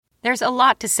There's a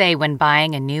lot to say when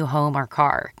buying a new home or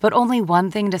car, but only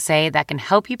one thing to say that can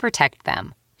help you protect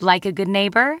them. Like a good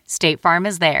neighbor, State Farm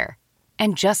is there.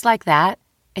 And just like that,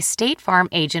 a State Farm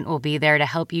agent will be there to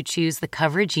help you choose the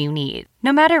coverage you need,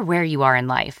 no matter where you are in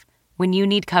life. When you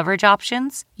need coverage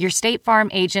options, your State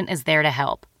Farm agent is there to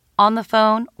help, on the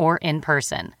phone or in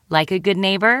person. Like a good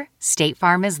neighbor, State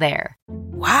Farm is there.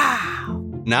 Wow.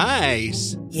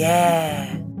 Nice.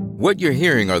 Yeah. What you're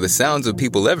hearing are the sounds of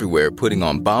people everywhere putting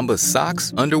on Bombas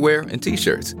socks, underwear, and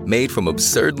T-shirts made from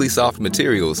absurdly soft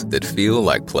materials that feel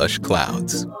like plush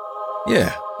clouds.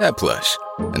 Yeah, that plush.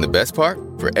 And the best part?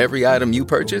 For every item you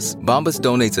purchase, Bombas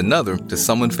donates another to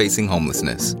someone facing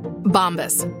homelessness.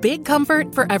 Bombas. Big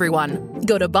comfort for everyone.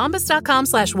 Go to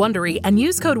bombas.com/Wondery and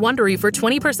use code Wondery for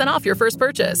 20% off your first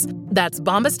purchase. That's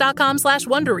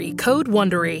bombas.com/Wondery. Code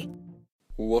Wondery.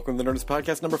 Welcome to the Nerdist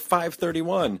Podcast number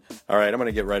 531. All right, I'm going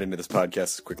to get right into this podcast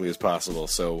as quickly as possible.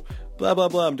 So, blah, blah,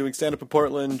 blah. I'm doing stand-up in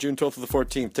Portland, June 12th to the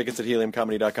 14th. Tickets at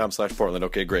heliumcomedy.com/Portland.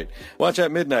 Okay, great. Watch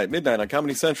at midnight on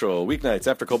Comedy Central. Weeknights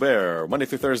after Colbert, Monday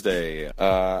through Thursday.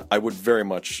 I would very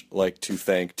much like to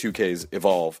thank 2K's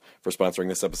Evolve for sponsoring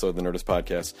this episode of the Nerdist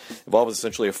Podcast. Evolve is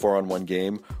essentially a 4-on-1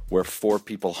 game where 4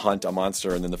 people hunt a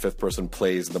monster and then the 5th person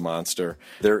plays the monster.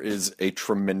 There is a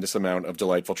tremendous amount of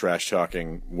delightful trash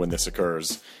talking when this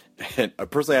occurs. And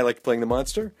personally, I like playing the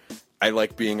monster. I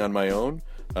like being on my own.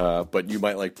 But you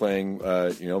might like playing,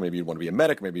 maybe you want to be a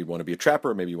medic, maybe you want to be a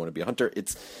trapper, maybe you want to be a hunter.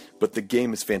 But the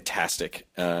game is fantastic,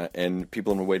 and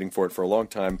people have been waiting for it for a long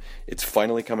time. It's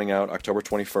finally coming out October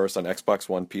 21st on Xbox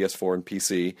One, PS4, and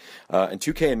PC. And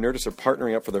 2K and Nerdist are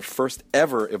partnering up for their first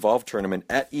ever Evolve tournament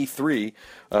at E3,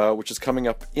 which is coming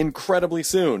up incredibly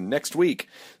soon, next week.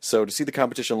 So to see the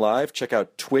competition live, check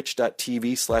out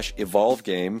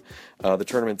twitch.tv/EvolveGame. The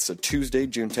tournament's Tuesday,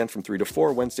 June 10th from 3 to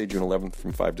 4, Wednesday, June 11th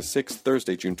from 5 to 6,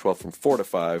 Thursday, June 12th from 4 to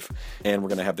 5, and we're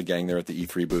going to have the gang there at the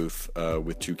E3 booth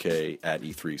with 2K at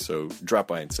E3, so drop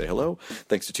by and say hello.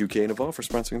 Thanks to 2K and Evolve for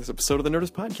sponsoring this episode of the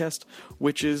Nerdist Podcast,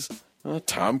 which is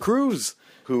Tom Cruise,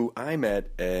 who I met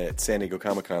at San Diego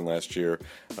Comic-Con last year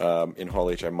in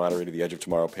Hall H. I moderated the Edge of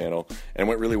Tomorrow panel, and it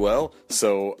went really well,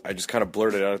 so I just kind of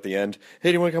blurted out at the end, hey,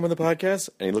 do you want to come on the podcast?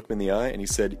 And he looked me in the eye, and he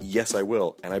said, yes, I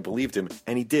will, and I believed him,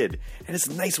 and he did. And it's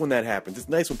nice when that happens. It's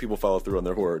nice when people follow through on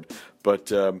their word. But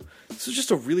this was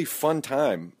just a really fun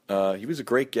time. He was a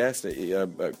great guest.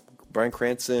 Bryan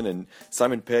Cranston and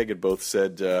Simon Pegg had both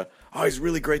said, he's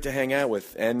really great to hang out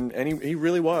with, and he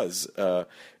really was.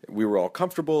 We were all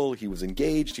comfortable. He was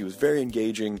engaged. He was very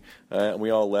engaging, and we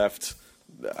all left,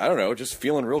 I don't know, just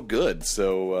feeling real good.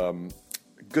 So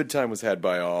good time was had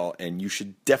by all, and you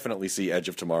should definitely see Edge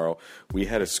of Tomorrow. We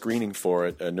had a screening for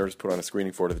it. Nerdist put on a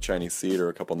screening for it at the Chinese Theater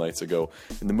a couple nights ago,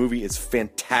 and the movie is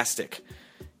fantastic.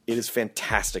 It is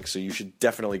fantastic, so you should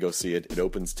definitely go see it. It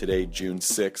opens today, June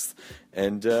 6th.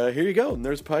 And here you go. And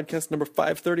there's podcast number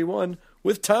 531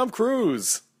 with Tom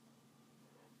Cruise.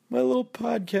 My little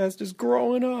podcast is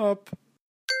growing up.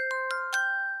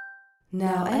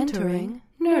 Now entering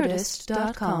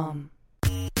Nerdist.com.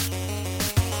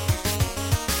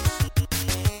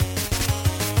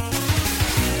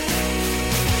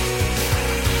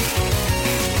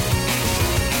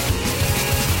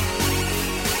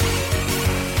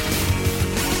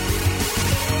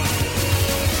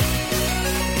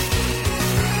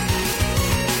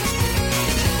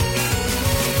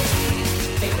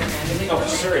 Oh,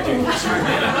 sorry, dude. Sorry,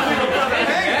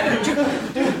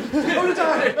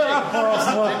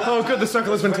 Oh, good. The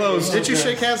circle has been closed. Did you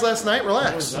shake hands last night?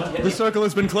 Relax. The circle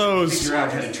has been closed. Figure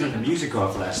out how to turn the music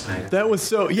off last night. That was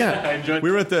so. Yeah,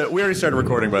 we already started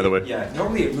recording, by the way. Yeah.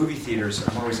 Normally at movie theaters,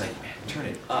 I'm always like, man, turn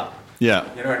it up. Yeah.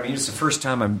 You know what I mean? It's the first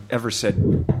time I've ever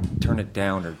said turn it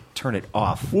down or turn it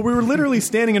off. Well, we were literally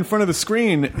standing in front of the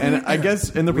screen, and I guess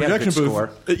in the projection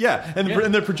booth,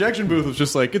 and the projection booth was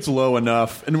just like, it's low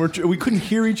enough, and we couldn't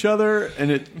hear each other,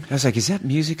 and I was like, is that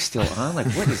music still on? Like,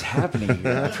 what is happening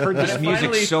here? I've heard this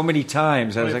music so many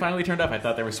times. When it finally turned up, I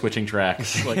thought they were switching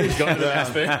tracks. Like, it's going to the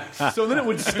last bit. So then it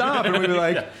would stop, and we'd be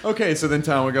like, okay. So then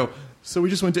Tom would go, so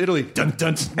we just went to Italy. Dun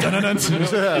dun dun dun dun.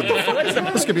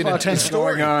 This could be an intense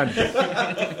story going on.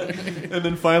 And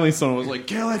then finally someone was like,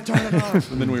 Caleb, turn it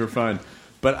off. And then we were fine.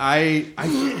 But I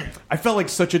felt like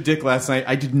such a dick last night.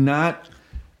 I did not.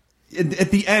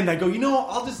 At the end, I go,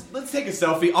 let's take a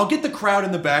selfie. I'll get the crowd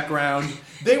in the background.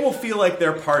 They will feel like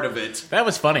they're part of it. That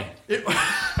was funny.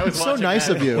 I was so nice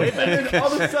of you. And then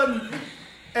all of a sudden,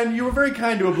 and you were very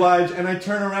kind to oblige, and I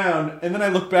turn around, and then I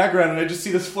look back around, and I just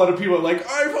see this flood of people like,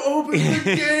 I've opened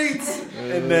the gates!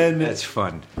 And then that's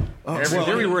fun.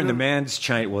 There we were in the man's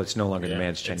Chinese. Well, it's no longer the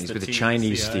man's Chinese, but the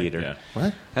Chinese theater. Yeah.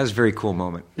 What? That was a very cool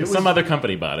moment. Some other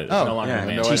company bought it. It's no longer the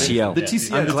man's TCL. The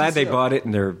TCL. I'm glad they TCL. bought it,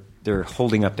 and they're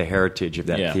holding up the heritage of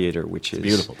that theater, which is a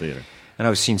beautiful theater. And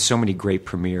I've seen so many great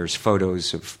premieres,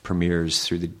 photos of premieres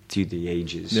through the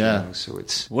ages. Yeah. You know, so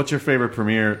it's. What's your favorite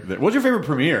premiere? What's your favorite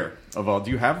premiere of all? Do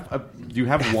you have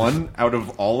one out of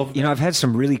all of them? You know, I've had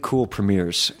some really cool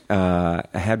premieres. I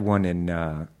had one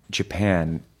in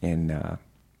Japan, and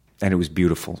it was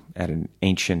beautiful at an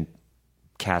ancient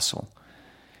castle.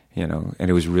 You know,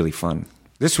 and it was really fun.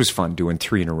 This was fun doing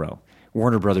 3 in a row.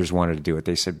 Warner Brothers wanted to do it.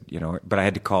 They said, you know, but I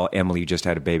had to call Emily, who just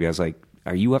had a baby. I was like,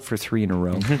 are you up for 3 in a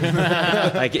row?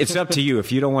 Like, it's up to you.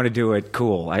 If you don't want to do it,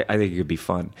 cool. I think it could be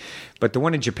fun. But the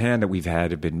one in Japan that we've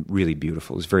had have been really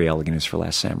beautiful. It was very elegant as for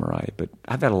Last Samurai, but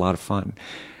I've had a lot of fun.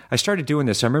 I started doing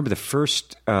this. I remember the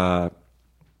first, my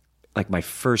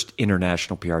first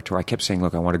international PR tour. I kept saying,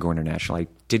 look, I want to go international. I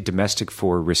did domestic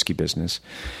for Risky Business.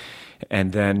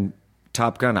 And then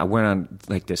Top Gun, I went on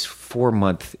like this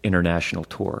 4-month international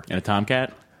tour. And a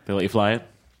Tomcat? They let you fly it?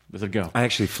 Does it go? I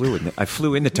actually flew in. I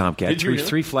flew in the Tomcat. Did you really?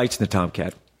 3 flights in the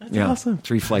Tomcat. That's awesome.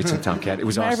 3 flights in the Tomcat. It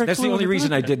was awesome. That's the only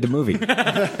reason I did the movie.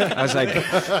 I was like,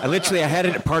 I had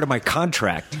it part of my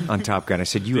contract on Top Gun. I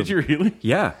said, Did you really?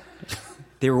 Yeah.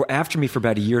 They were after me for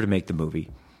about a year to make the movie,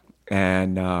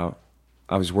 and I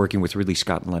was working with Ridley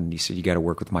Scott in London. He said, you got to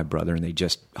work with my brother, and they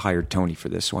just hired Tony for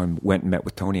this. So I went and met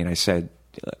with Tony, and I said,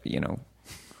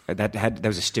 that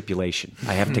was a stipulation.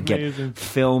 I have to get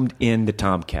filmed in the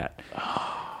Tomcat.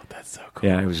 Oh, that's so cool.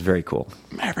 Yeah, it was very cool.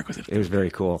 Maverick was It was very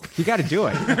cool. You got to do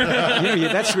it.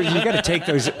 That's where you got to take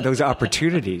those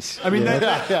opportunities. I mean,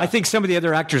 I think some of the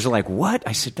other actors are like, "What?"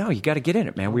 I said, "No, you got to get in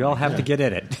it, man. We all have to get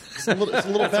in it." It's a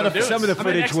little benefit. Some of the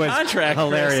footage was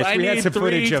hilarious. I We had need some 3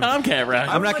 footage of. Tomcat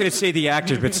rounds. I'm not going to say the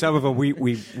actors, but some of them we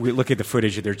look at the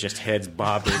footage and they're just heads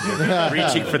bobbing, and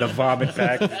reaching for the vomit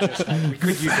bag. We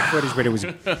couldn't use the footage, but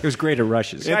it was great at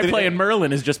rushes. The guy playing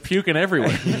Merlin is just puking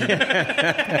everywhere.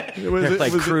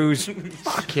 Cruz.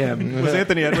 Fuck him. Was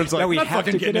Anthony Edwards like, No, we I'm not have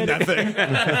fucking to get getting in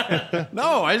that thing?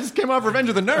 No, I just came off Revenge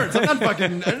of the Nerds. I'm not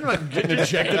getting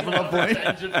ejected from a plane.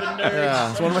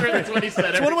 Yeah. It's one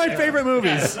It's one of my favorite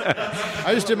movies.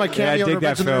 I just did my cameo dig on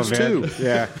Revenge of the that Nerds film, too.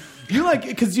 Yeah. You like,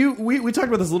 because we talked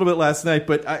about this a little bit last night,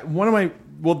 but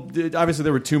obviously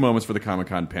there were 2 moments for the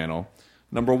Comic-Con panel.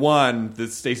 Number one, the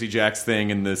Stacey Jacks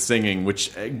thing and the singing,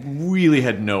 which I really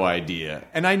had no idea.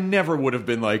 And I never would have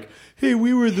been like, hey,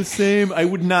 we were the same. I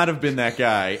would not have been that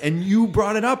guy. And you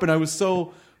brought it up, and I was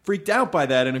so freaked out by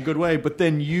that in a good way. But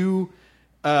then you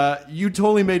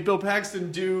totally made Bill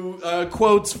Paxton do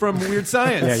quotes from Weird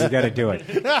Science. Yeah, you got to do it.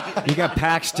 You got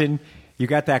Paxton. You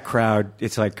got that crowd.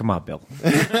 It's like, come on, Bill.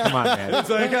 Come on, man. It's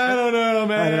like, I don't know,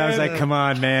 man. And then I was like, come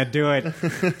on, man. Do it.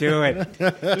 Do it. Do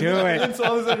And it. so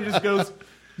all of a sudden he just goes,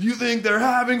 you think they're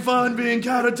having fun being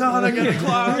catatonic in a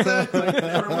closet? Like,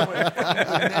 everyone went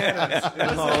bananas in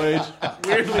college.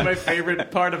 Weirdly, my favorite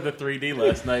part of the 3D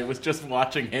last night was just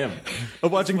watching him.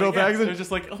 Of watching Bill It Paxton? was just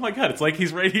like, oh my god, it's like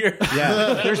he's right here.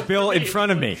 Yeah. There's Bill in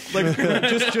front of me. Like,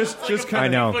 just kind I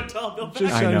of know.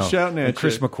 just I kind know. of shouting at And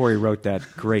Chris you. McQuarrie wrote that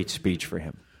great speech for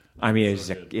him. I mean,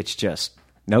 it's just,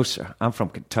 no, sir. I'm from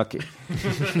Kentucky.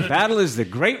 Battle is the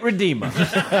great redeemer.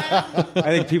 I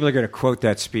think people are going to quote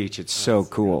that speech. It's so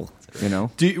cool. You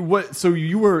know. So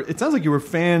you were? It sounds like you were a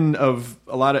fan of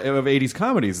a lot of 80s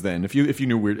comedies. Then, if you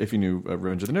knew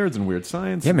Revenge of the Nerds and Weird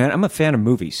Science. Yeah, man. I'm a fan of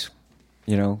movies.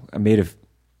 You know, I made an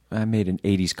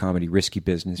 80s comedy, Risky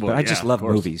Business, but I just love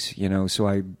movies. You know, so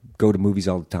I go to movies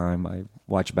all the time. I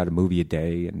watch about a movie a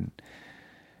day, and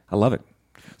I love it.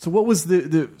 So what was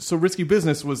so Risky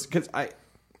Business was, because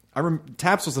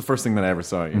Taps was the first thing that I ever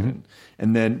saw you in,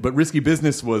 and then but Risky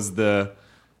Business was I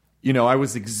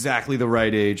was exactly the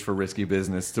right age for Risky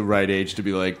Business, the right age to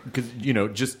be like, because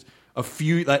just a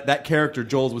few, that character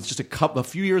Joel was just a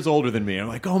few years older than me. I'm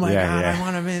like, oh my god, I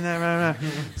want to be in that.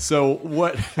 So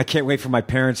what? I can't wait for my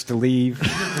parents to leave.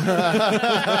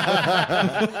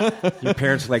 Your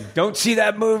parents are like, don't see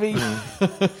that movie. I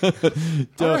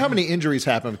wonder how many injuries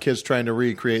happen with kids trying to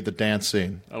recreate the dance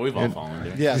scene. Oh, we've all fallen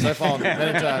there. Yes, I've fallen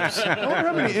many times. I wonder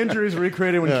how many injuries were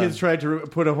recreated when kids tried to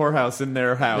put a whorehouse in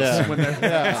their house. Yeah. When they're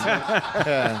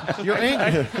Your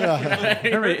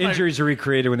Remember, injuries are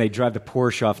recreated when they drive the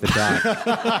Porsche off the dock.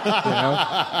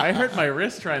 I hurt my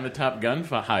wrist trying the Top Gun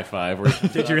high five.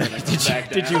 Did you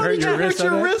hurt your wrist?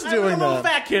 doing I'm a that?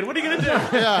 fat kid. What are you gonna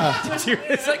do? Yeah.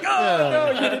 It's like, oh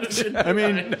no, you didn't. I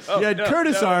mean, you had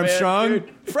Curtis Armstrong,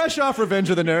 fresh off Revenge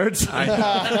of the Nerds.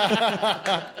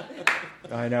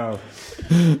 I know.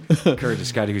 Curtis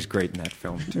Scott, he was great in that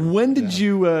film, too. When did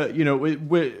you,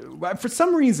 for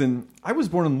some reason, I was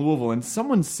born in Louisville, and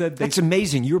someone said That's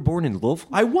amazing. You were born in Louisville?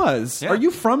 I was. Yeah. Are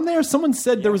you from there? Someone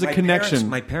said there was a connection.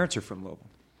 My parents are from Louisville.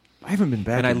 I haven't been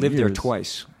back And I in lived there years.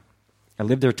 twice. I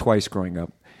lived there twice growing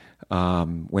up.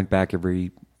 Went back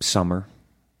every summer.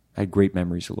 I had great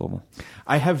memories of Louisville.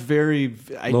 I have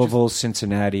Louisville,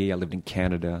 Cincinnati. I lived in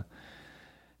Canada.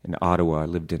 In Ottawa. I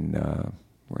lived in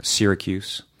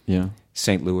Syracuse. Yeah.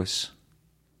 St. Louis.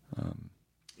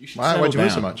 Why? Why'd you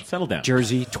move so much? Settle down.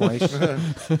 Jersey twice.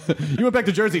 You went back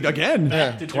to Jersey again?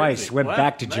 Twice. Went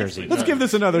back to Jersey. Let's give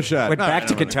this another shot. Went back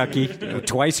to Kentucky.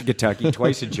 Twice in Kentucky.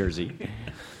 Twice in Jersey.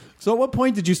 So at what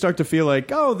point did you start to feel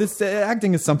like, oh, this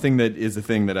acting is something that is a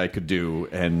thing that I could do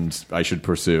and I should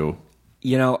pursue?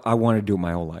 You know, I wanted to do it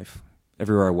my whole life.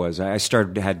 Everywhere I was. I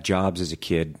had jobs as a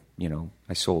kid. You know,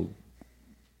 I sold,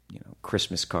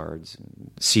 Christmas cards and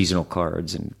seasonal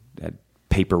cards and had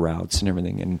paper routes and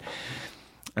everything. And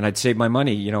I'd save my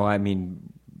money,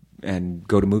 and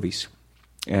go to movies.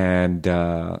 And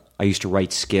I used to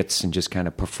write skits and just kind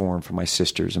of perform for my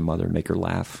sisters and mother and make her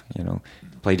laugh,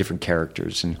 play different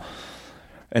characters. And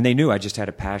they knew I just had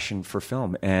a passion for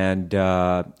film. And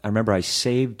I remember I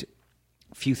saved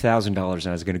a few $1,000s and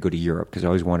I was going to go to Europe because I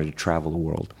always wanted to travel the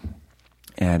world.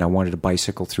 And I wanted to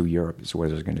bicycle through Europe is what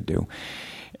I was going to do.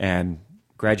 And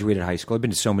graduated high school. I've been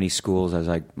to so many schools. I was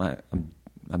like,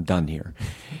 I'm done here.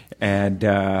 And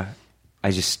I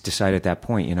just decided at that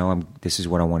point, this is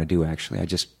what I want to do. Actually, I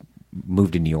just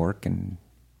moved to New York and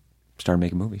started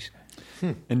making movies.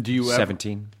 And do you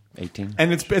 17, 18,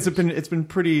 and it's been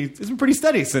pretty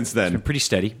steady since then. It's been pretty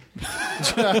steady.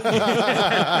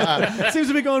 Seems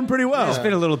to be going pretty well. It's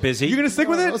been a little busy. You gonna stick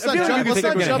with it? Let's I feel like you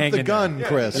not can jump the gun,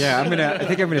 Chris. Yeah, I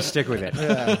think I'm gonna stick with it.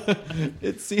 Yeah.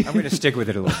 I'm gonna stick with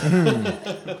it a little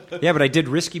bit. Yeah, but I did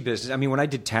risky business. I mean, when I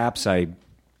did Taps, it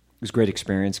was a great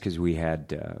experience because we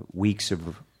had weeks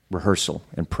of rehearsal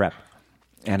and prep,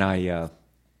 and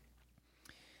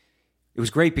it was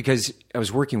great because I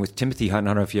was working with Timothy Hutton.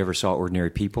 I don't know if you ever saw Ordinary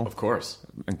People. Of course.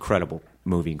 Incredible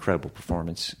movie, incredible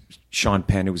performance. Sean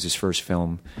Penn, it was his first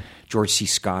film. George C.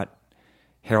 Scott.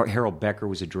 Harold Becker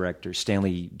was a director.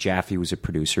 Stanley Jaffe was a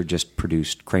producer, just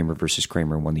produced Kramer versus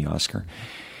Kramer and won the Oscar.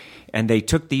 And they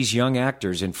took these young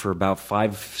actors, and for about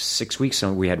 5-6 weeks,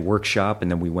 we had workshop,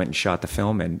 and then we went and shot the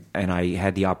film. And I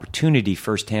had the opportunity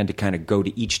firsthand to kind of go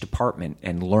to each department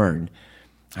and learn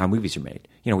how movies are made.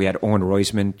 We had Owen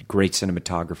Roisman, great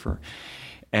cinematographer.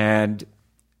 And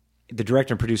the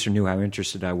director and producer knew how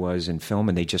interested I was in film,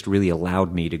 and they just really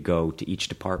allowed me to go to each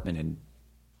department and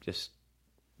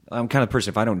I'm kind of the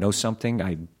person, if I don't know something,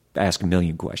 I ask a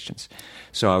million questions.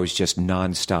 So I was just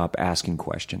nonstop asking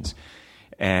questions.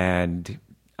 And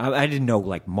I didn't know,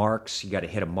 like, marks. You got to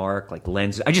hit a mark, like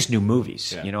lenses. I just knew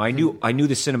movies. Yeah. I knew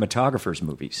the cinematographer's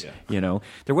movies. Yeah.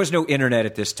 There was no internet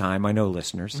at this time. I know,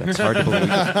 listeners. That's hard to believe.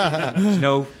 There's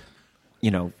no,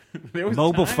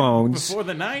 mobile phones. Before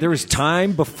the 90s. There was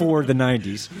time before the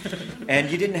 90s,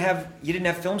 and you didn't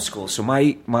have film school. So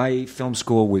my film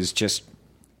school was just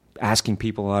asking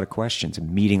people a lot of questions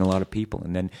and meeting a lot of people.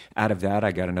 And then out of that,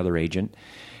 I got another agent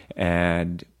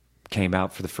and came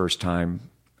out for the first time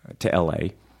to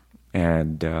L.A.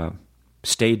 and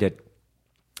stayed at.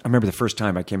 I remember the first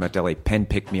time I came out to L.A., Penn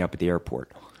picked me up at the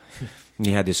airport. And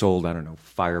he had this old, I don't know,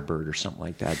 Firebird or something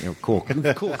like that. Cool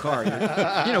car.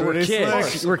 We're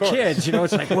kids. We're kids.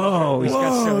 It's like, whoa, he's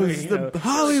got some,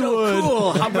 Hollywood. So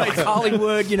cool. How about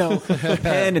Hollywood?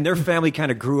 Penn and their family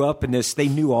kind of grew up in this. They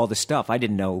knew all the stuff. I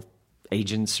didn't know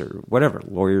agents or whatever,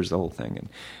 lawyers, the whole thing. And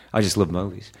I just loved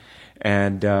movies.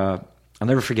 And I'll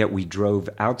never forget, we drove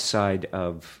outside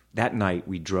of, that night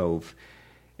we drove,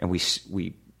 and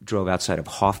we drove outside of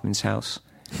Hoffman's house,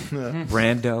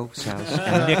 Brando's house,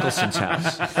 and Nicholson's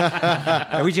house.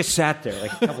 And we just sat there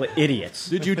like a couple of idiots.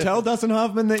 Did you tell Dustin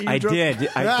Hoffman that you drove?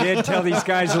 I did tell these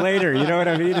guys later. You know what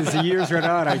I mean? As the years went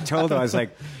on, I told them, I was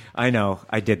like, I know,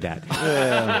 I did that.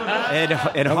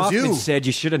 And Hoffman said,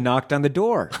 you should have knocked on the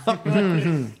door.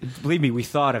 Believe me, we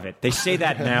thought of it. They say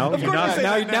that now.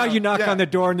 Now you knock on the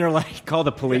door and they're like, call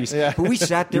the police. Yeah. But we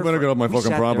sat there. You better get off my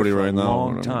fucking property right now. A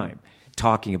long time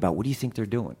talking about, what do you think they're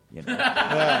doing?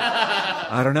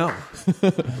 I don't know.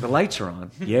 The lights are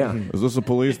on. Yeah. Is this the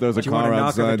police? There's a car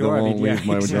outside that won't leave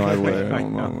my driveway. I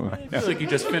don't know. I feel like you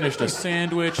just finished a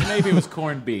sandwich. Maybe it was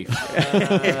corned beef.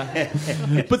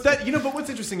 But but what's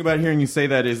interesting about hearing you say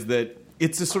that is that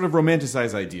it's a sort of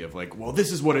romanticized idea of like, well,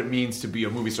 this is what it means to be a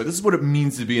movie star. This is what it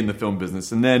means to be in the film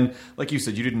business. And then, like you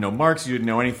said, you didn't know marks, you didn't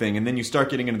know anything. And then you start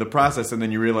getting into the process and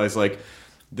then you realize, like,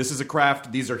 this is a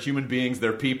craft. These are human beings.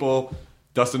 They're people.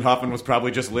 Dustin Hoffman was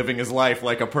probably just living his life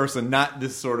like a person, not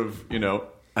this sort of,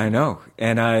 I know,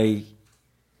 and I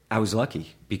was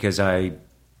lucky because I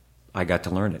got to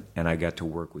learn it, and I got to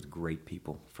work with great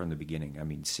people from the beginning. I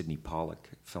mean, Sidney Pollack,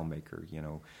 filmmaker,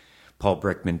 Paul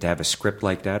Brickman, to have a script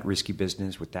like that, Risky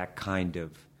Business, with that kind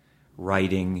of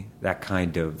writing, that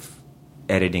kind of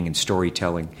editing and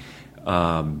storytelling,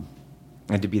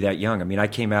 and to be that young. I mean, I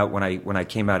came out when I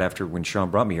came out after when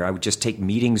Sean brought me here, I would just take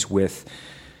meetings with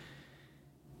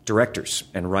directors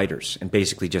and writers and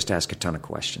basically just ask a ton of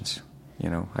questions.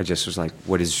 I just was like,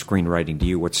 what is screenwriting to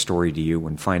you? What story to you?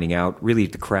 And finding out really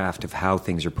the craft of how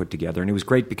things are put together. And it was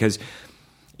great because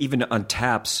even on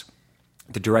taps,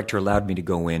 the director allowed me to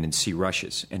go in and see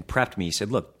rushes and prepped me. He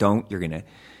said, look,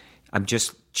 I'm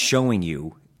just showing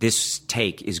you this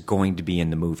take is going to be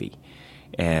in the movie.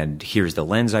 And here's the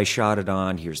lens I shot it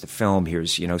on. Here's the film.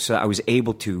 So I was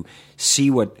able to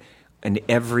see in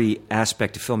every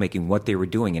aspect of filmmaking, what they were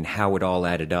doing and how it all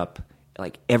added up.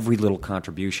 Like every little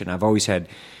contribution. I've always had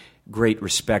great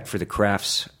respect for the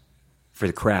craftsmen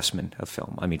of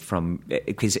film. I mean,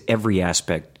 because every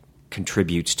aspect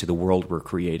contributes to the world we're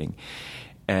creating.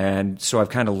 And so I've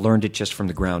kind of learned it just from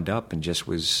the ground up, and just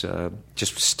was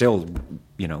still,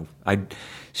 I'd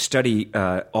study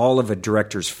all of a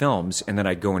director's films, and then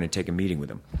I'd go in and take a meeting with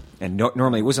them. And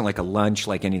normally it wasn't like a lunch,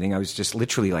 like anything. I was just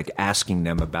literally like asking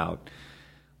them about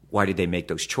why did they make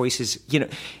those choices?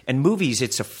 And movies,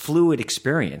 it's a fluid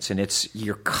experience, and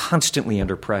you're constantly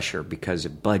under pressure because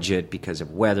of budget, because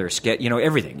of weather,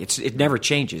 everything. It never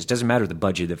changes. It doesn't matter the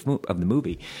budget of the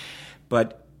movie,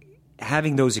 but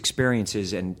having those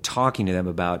experiences and talking to them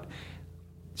about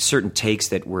certain takes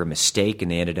that were a mistake and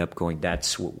they ended up going,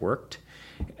 that's what worked,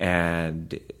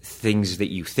 and things that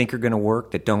you think are going to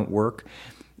work that don't work,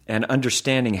 and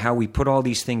understanding how we put all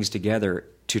these things together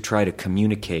to try to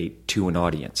communicate to an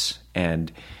audience.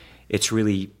 And it's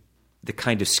really the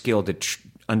kind of skill to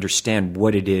understand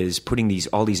what it is, putting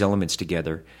all these elements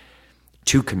together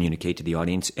to communicate to the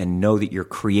audience and know that you're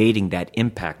creating that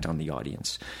impact on the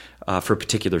audience for a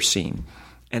particular scene.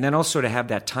 And then also to have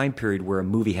that time period where a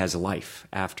movie has a life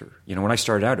after. When I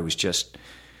started out, it was just,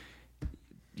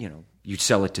 you'd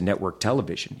sell it to network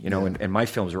television, and my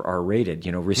films are R-rated,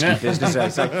 Risky Business. I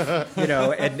was like,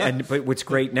 but what's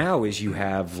great now is you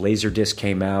have Laserdisc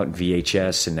came out and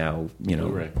VHS, and now,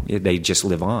 they just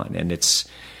live on, and it's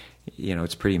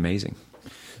pretty amazing.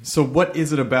 So what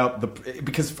is it about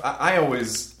because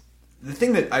the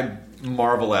thing that I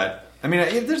marvel at, I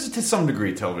mean, there's to some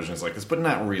degree television is like this, but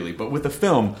not really. But with a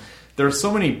film, there are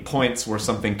so many points where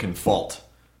something can fault.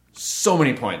 So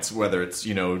many points, whether it's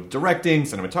directing,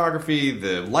 cinematography,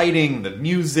 the lighting, the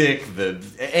music,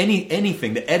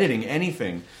 anything, the editing,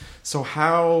 anything. So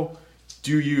how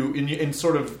do you in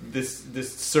sort of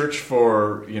this search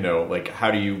for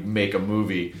how do you make a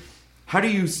movie? How do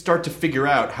you start to figure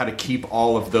out how to keep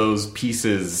all of those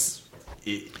pieces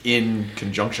in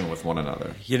conjunction with one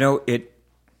another?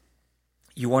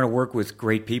 You want to work with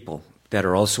great people that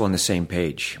are also on the same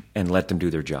page and let them do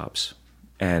their jobs.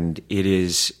 And it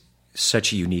is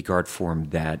such a unique art form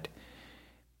that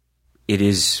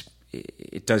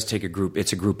it does take a group.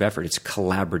 It's a group effort. It's a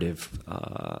collaborative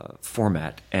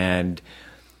format. And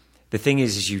the thing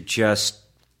is you just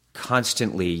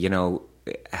constantly,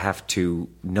 have to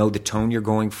know the tone you're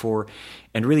going for,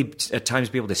 and really at times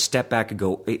be able to step back and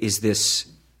go, is this,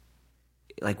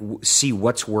 see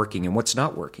what's working and what's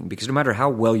not working? Because no matter how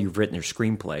well you've written your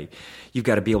screenplay, you've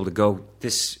got to be able to go,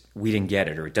 this, we didn't get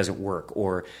it, or it doesn't work,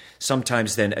 or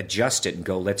sometimes then adjust it and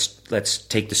go, let's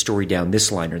take the story down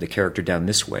this line or the character down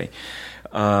this way,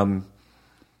 and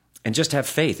just have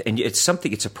faith. And it's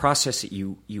a process that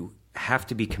you have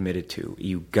to be committed to.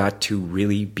 You got to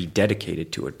really be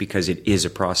dedicated to it because it is a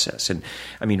process. And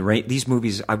I mean, these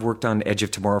movies, I've worked on Edge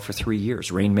of Tomorrow for 3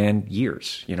 years, Rain Man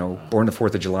years, Born the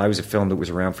 4th of July was a film that was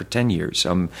around for 10 years.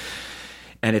 And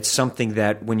it's something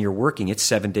that when you're working, it's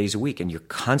 7 days a week, and you're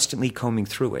constantly combing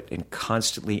through it and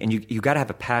constantly, and you got to have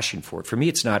a passion for it. For me,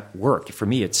 it's not work. For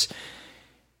me,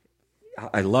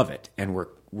 I love it. And we're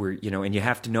and you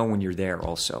have to know when you're there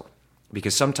also,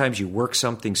 because sometimes you work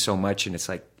something so much and it's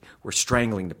like, we're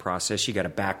strangling the process. You got to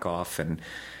back off and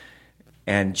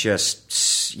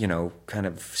just, kind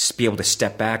of be able to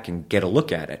step back and get a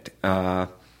look at it.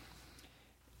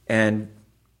 And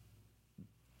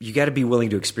you got to be willing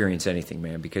to experience anything,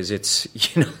 man, because it's,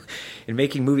 in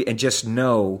making movies, and just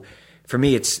know, for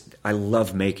me, I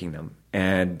love making them.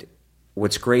 And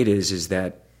what's great is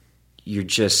that you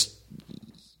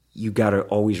got to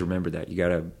always remember that. You got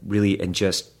to really, and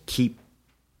just keep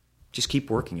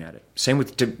working at it. Same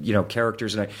with,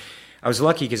 characters. And I was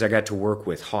lucky because I got to work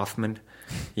with Hoffman,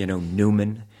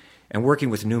 Newman, And working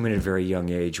with Newman at a very young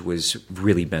age was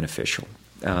really beneficial.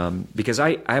 Because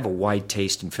I have a wide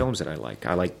taste in films that I like.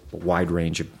 I like a wide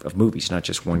range of movies, not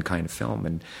just one kind of film.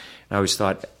 And I always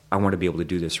thought, I want to be able to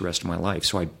do this the rest of my life.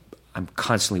 So I'm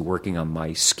constantly working on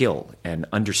my skill and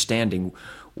understanding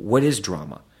what is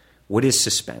drama, what is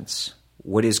suspense,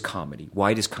 what is comedy,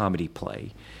 why does comedy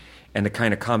play? And the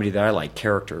kind of comedy that I like,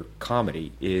 character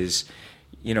comedy, is,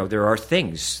 there are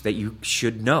things that you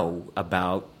should know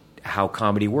about how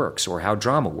comedy works or how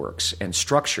drama works and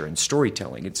structure and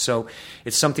storytelling. And so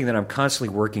it's something that I'm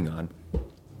constantly working on,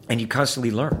 and you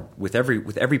constantly learn with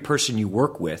every person you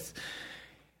work with.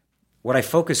 What I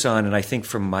focus on, and I think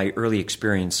from my early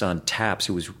experience on Taps,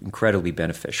 it was incredibly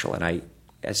beneficial. And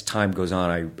as time goes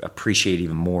on, I appreciate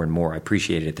even more and more. I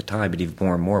appreciated it at the time, but even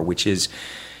more and more, which is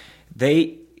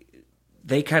they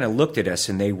kind of looked at us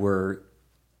and they were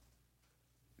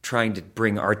trying to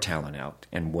bring our talent out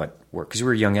and what worked, because we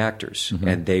were young actors,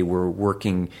 and they were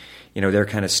working, they're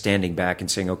kind of standing back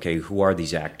and saying, okay, who are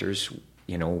these actors?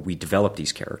 We develop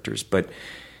these characters, but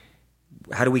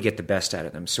how do we get the best out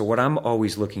of them? So what I'm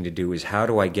always looking to do is, how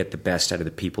do I get the best out of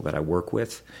the people that I work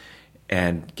with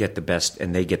and get the best,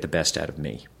 and they get the best out of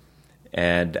me?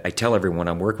 And I tell everyone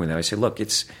I'm working with them, I say, look,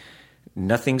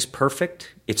 nothing's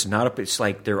perfect. It's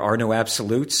like there are no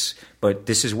absolutes, but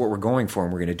this is what we're going for,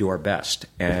 and we're going to do our best.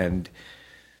 And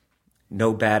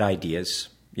no bad ideas.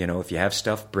 If you have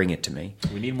stuff, bring it to me.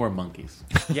 We need more monkeys.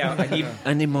 Yeah,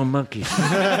 I need more monkeys.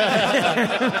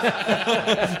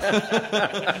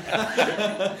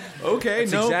 Okay,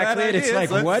 That's no exactly bad it. ideas.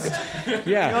 It's like, what?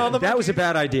 Yeah, that was a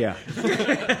bad idea.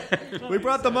 We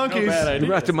brought the monkeys. We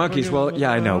brought the monkeys. Well,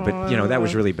 yeah, I know, but that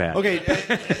was really bad.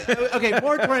 Okay,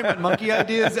 more about monkey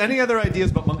ideas. Any other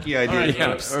ideas but monkey ideas? All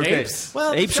right, apes. Okay. Apes.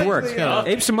 Well, Apes work.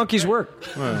 Apes and monkeys work.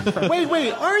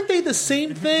 Wait, aren't they the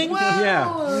same thing? Okay,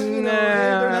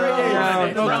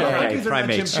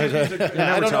 primates.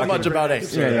 I don't know much about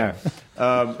apes. Yeah.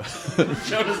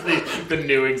 Jonas, the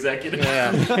new executive.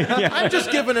 I'm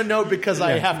just giving a note because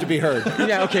I have to be heard.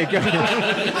 Yeah, okay, go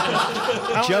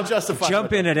Justify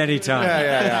Jump in at any time.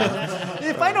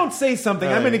 If I don't say something,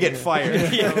 I'm going to get fired.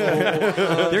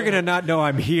 They're going to not know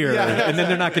I'm here, and then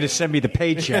they're not going to send me the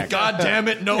paycheck. God damn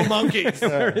it, no monkeys.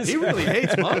 He really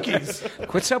hates monkeys.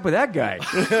 What's up with that guy?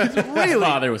 His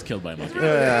father was killed by a monkey.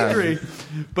 Angry.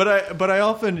 But I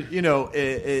often,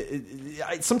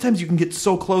 sometimes you can get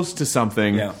so close to something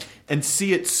and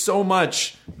see it so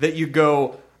much that you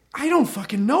go, I don't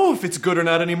fucking know if it's good or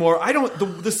not anymore.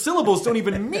 The syllables don't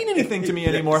even mean anything to me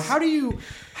anymore. How do you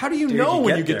know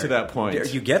when you get to that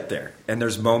point? You get there, and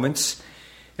there's moments,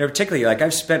 particularly like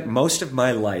I've spent most of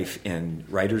my life in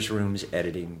writers' rooms,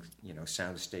 editing,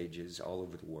 sound stages all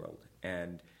over the world,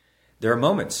 and there are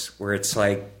moments where it's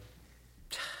like,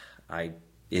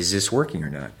 is this working or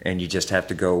not? And you just have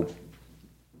to go,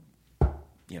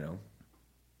 you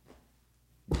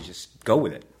just go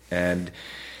with it. And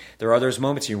there are those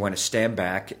moments you want to stand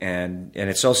back, and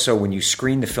it's also when you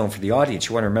screen the film for the audience,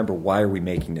 you want to remember, why are we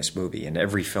making this movie? And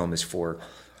every film is for,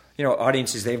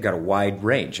 audiences, they've got a wide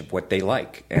range of what they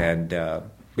like. And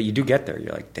but you do get there.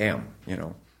 You're like, damn,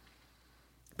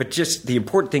 But just the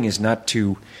important thing is not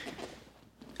to...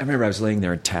 I remember I was laying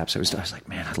there in Taps. I was like,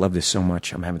 man, I love this so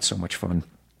much. I'm having so much fun.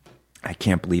 I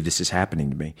can't believe this is happening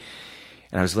to me.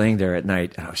 And I was laying there at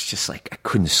night, and I was just like, I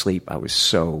couldn't sleep. I was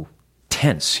so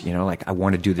tense, like I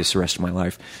want to do this the rest of my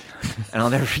life. And I'll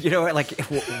never,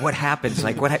 what happens?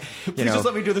 Like, what, Please just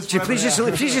let me do this forever.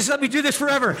 Please just let me do this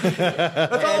forever.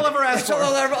 That's all I'll ever ask for.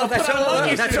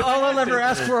 That's all I'll ever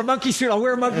ask for. A monkey suit. I'll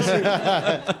wear a monkey suit.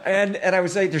 And I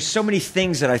was like, there's so many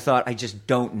things that I thought I just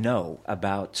don't know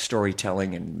about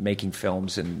storytelling and making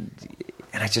films, and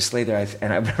I just lay there,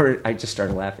 and I remember I just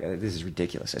started laughing. This is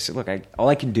ridiculous. I said, look, all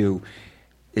I can do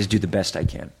is do the best I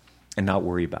can and not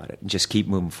worry about it and just keep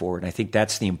moving forward. And I think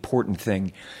that's the important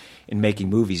thing in making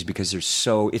movies, because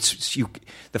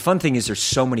the fun thing is there's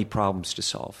so many problems to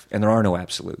solve, and there are no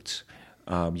absolutes.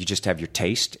 You just have your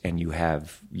taste, and you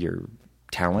have your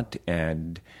talent,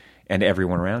 and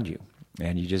everyone around you,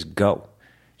 and you just go,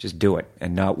 just do it,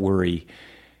 and not worry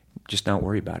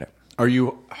about it. Are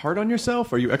you hard on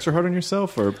yourself? Are you extra hard on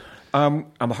yourself? Or I'm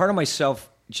hard on myself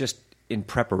just in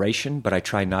preparation, but I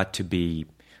try not to be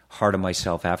hard on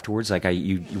myself afterwards. Like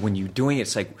when you're doing it,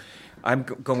 it's like I'm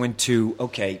going to,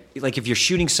 okay, like if you're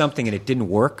shooting something and it didn't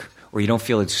work, or you don't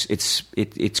feel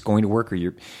it's going to work, or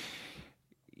you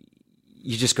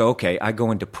just go, okay, I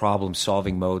go into problem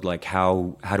solving mode. Like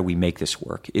how do we make this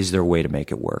work? Is there a way to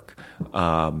make it work?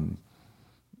 And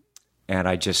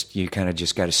you kind of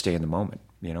just got to stay in the moment,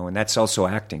 and that's also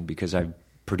acting, because I've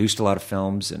produced a lot of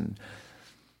films, and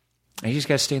And you just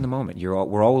got to stay in the moment.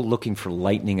 We're all looking for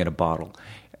lightning in a bottle,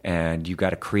 and you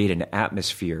got to create an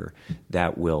atmosphere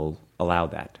that will allow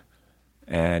that.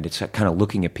 And it's kind of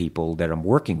looking at people that I'm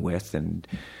working with, and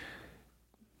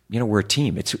we're a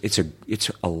team. It's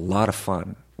a lot of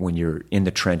fun when you're in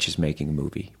the trenches making a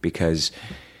movie, because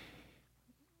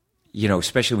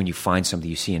especially when you find something,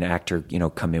 you see an actor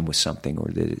come in with something, or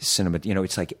the cinema.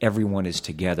 It's like everyone is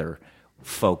together,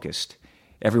 focused.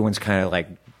 Everyone's kind of like.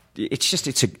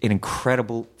 It's an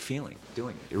incredible feeling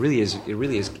doing it. It really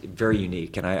is very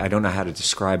unique, and I don't know how to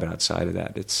describe it outside of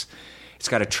that. It's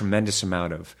got a tremendous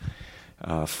amount of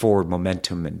forward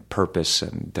momentum and purpose,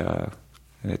 and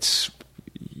it's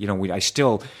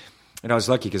I was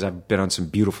lucky because I've been on some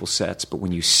beautiful sets, but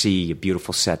when you see a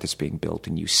beautiful set that's being built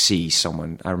and you see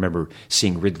someone, I remember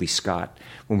seeing Ridley Scott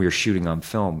when we were shooting on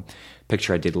film,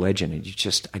 picture I did, Legend,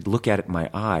 and I'd look at it in my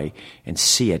eye and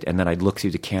see it, and then I'd look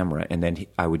through the camera, and then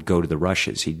I would go to the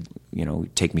rushes. He'd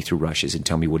take me through rushes and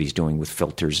tell me what he's doing with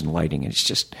filters and lighting, and it's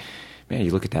just, man,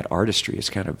 you look at that artistry,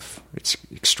 it's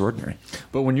extraordinary.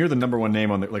 But when you're the number one name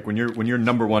when you're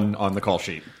number one on the call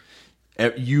sheet,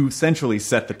 you essentially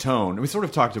set the tone. And we sort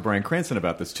of talked to Bryan Cranston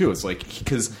about this too. It's like,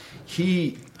 because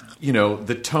he,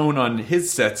 the tone on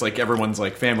his sets, like everyone's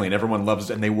like family and everyone loves,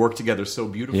 and they work together so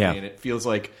beautifully. Yeah. And it feels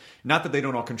like, not that they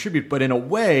don't all contribute, but in a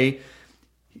way,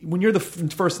 when you're the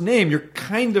first name, you're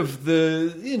kind of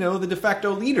the de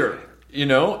facto leader,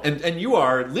 and you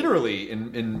are literally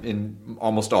in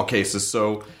almost all cases.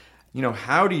 So,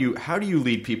 how do you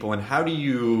lead people, and how do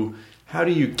you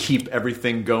keep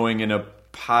everything going in a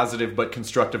positive but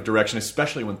constructive direction,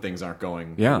 especially when things aren't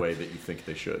going the way that you think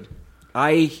they should?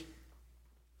 You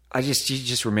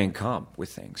just remain calm with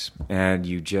things, and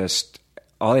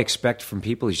all I expect from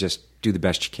people is just do the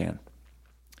best you can,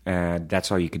 and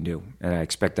that's all you can do. And I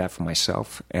expect that from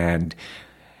myself. And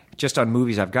just on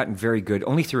movies, I've gotten very good.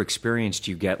 Only through experience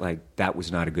do you get like, that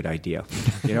was not a good idea.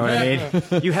 You know what I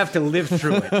mean? You have to live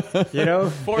through it.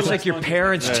 It's like your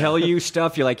parents tell you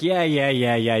stuff. You're like, yeah,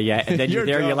 and then you're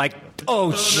there. You're like,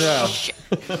 oh shit.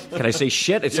 Can I say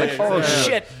shit? It's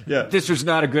shit. Yeah. This was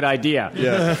not a good idea.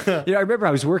 Yeah. I remember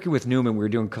I was working with Newman. We were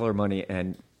doing Color Money,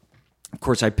 and of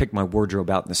course, I picked my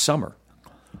wardrobe out in the summer.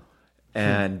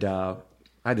 And I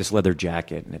had this leather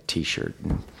jacket and a T-shirt.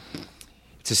 And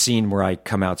it's a scene where I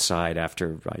come outside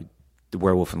after the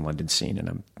Werewolf in London scene,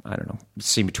 and I don't know,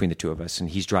 scene between the two of us, and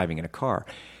he's driving in a car.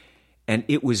 And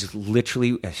it was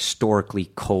literally a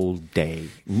historically cold day,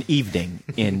 an evening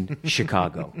in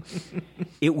Chicago.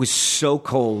 It was so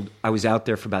cold, I was out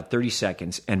there for about 30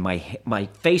 seconds, and my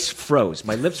face froze.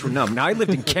 My lips were numb. Now, I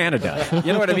lived in Canada.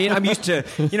 You know what I mean? I'm used to,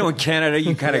 in Canada,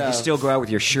 you kind of you still go out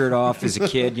with your shirt off as a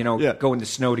kid, go in the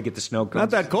snow to get the snow cones. Not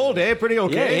that cold, eh? Pretty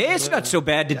okay. Yeah, it's not so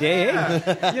bad today,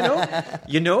 eh?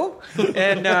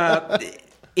 And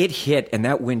it hit, and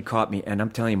that wind caught me, and I'm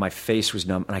telling you, my face was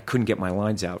numb, and I couldn't get my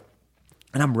lines out.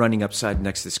 And I'm running upside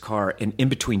next to this car, and in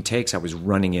between takes, I was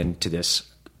running into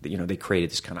this. They created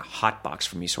this kind of hot box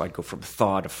for me, so I'd go from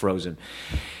thaw to frozen.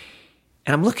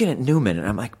 And I'm looking at Newman, and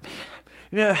I'm like,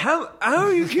 how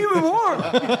are you keeping warm?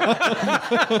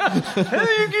 How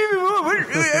are you keeping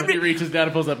warm? He reaches down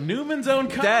and pulls up Newman's own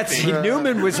coffee.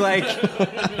 Newman was like,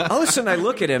 all of a sudden I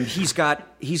look at him. He's got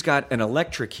an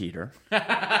electric heater,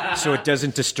 so it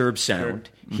doesn't disturb sound.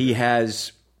 Sure. He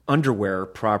has underwear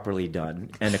properly done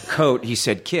and a coat. He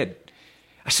said, "Kid,"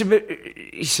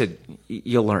 he said,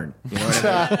 "You'll learn." You know what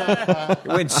I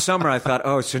mean? In summer, I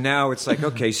thought, so now it's like,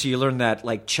 okay, so you learn that,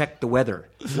 like, check the weather.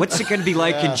 What's it going to be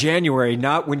like in January?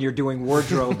 Not when you're doing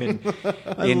wardrobe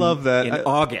I love that. In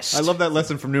August. I love that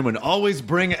lesson from Newman. Always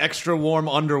bring extra warm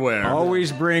underwear.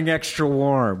 Always bring extra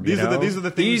warm. These are the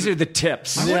things. These are the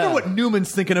tips. I wonder what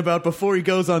Newman's thinking about before he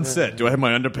goes on set. Do I have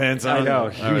my underpants on? I know.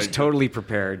 He was totally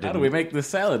prepared. How do we make the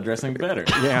salad dressing better?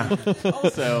 Yeah.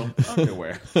 Also,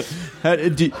 underwear.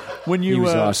 He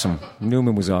was awesome.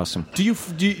 Newman was awesome. Do you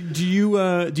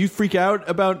freak out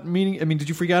about meeting? I mean, did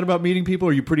you freak out about meeting people?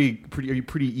 Are you pretty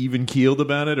even keeled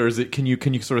about it, or is it? Can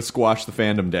you sort of squash the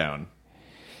fandom down?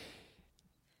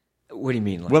 What do you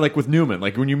mean? Well, like with Newman,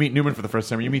 like when you meet Newman for the first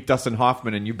time, you meet Dustin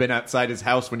Hoffman, and you've been outside his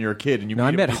house when you're a kid, and you. No,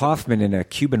 I met Hoffman in a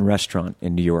Cuban restaurant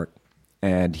in New York,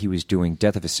 and he was doing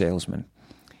Death of a Salesman,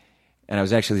 and I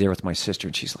was actually there with my sister,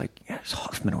 and she's like, "Yeah, there's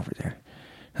Hoffman over there."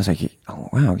 I was like, "Oh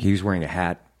wow!" He was wearing a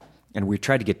hat, and we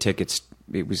tried to get tickets.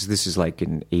 This is like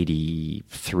in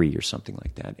 '83 or something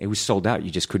like that. It was sold out.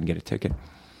 You just couldn't get a ticket.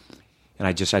 And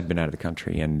I'd been out of the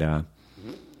country, and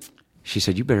she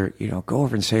said, "You better, go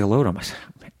over and say hello to him." I said,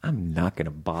 "I'm not going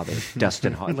to bother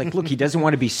Dustin Hoffman. Like, look, he doesn't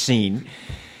want to be seen."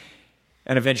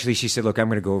 And eventually she said, "Look, I'm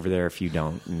going to go over there if you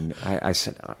don't." And I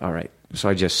said, "All right." So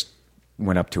I just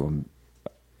went up to him,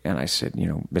 And I said,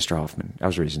 Mr. Hoffman, I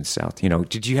was raised in the South.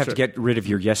 Did you have to get rid of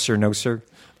your yes sir, no sir?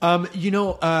 Yeah.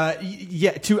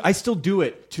 I still do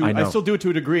it. I still do it to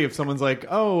a degree. If someone's like,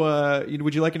 "Oh,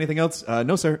 would you like anything else?"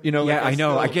 No, sir. Yeah, I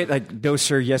know. I get like, no,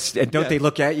 sir, yes. And don't they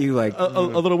look at you like a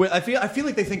little bit? I feel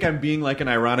like they think I'm being like an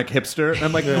ironic hipster. And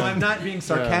I'm like, no, I'm not being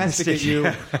sarcastic at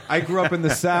you. I grew up in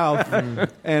the South,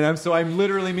 and I'm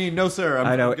literally mean. No, sir.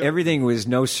 I know everything was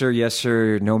no, sir, yes,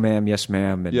 sir, no, ma'am, yes,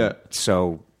 ma'am, and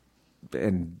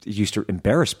and it used to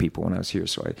embarrass people when I was here.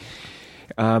 So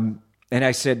and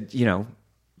I said,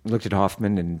 looked at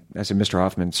Hoffman and I said, Mr.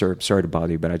 Hoffman, sir, sorry to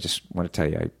bother you, but I just want to tell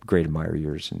you, I greatly admire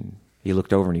yours. And he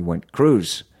looked over and he went,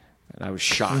 Cruz. And I was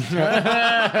shocked. Do you know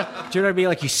what I mean?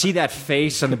 Like you see that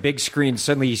face on the big screen,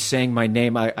 suddenly he's saying my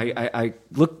name. I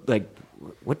looked like,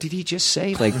 what did he just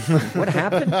say? Like, what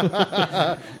happened?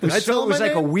 It was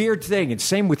like a weird thing. And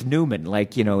same with Newman.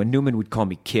 Like, and Newman would call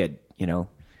me kid,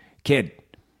 kid,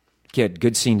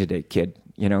 good scene today, kid,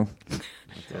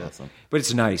 That's awesome. But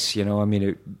it's nice,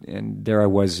 and there I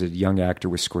was, a young actor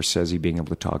with Scorsese, being able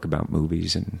to talk about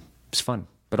movies, and it's fun.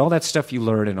 But all that stuff you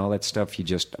learn and all that stuff you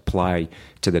just apply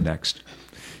to the next.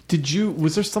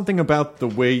 Was there something about the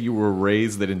way you were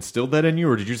raised that instilled that in you,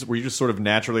 or were you just sort of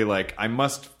naturally like, I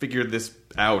must figure this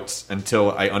out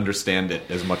until I understand it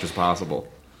as much as possible?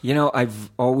 I've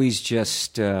always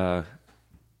just... I've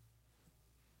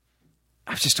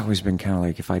just always been kind of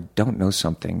like, if I don't know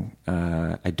something,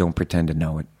 I don't pretend to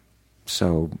know it.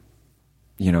 So,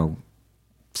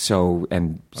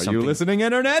 and are you listening,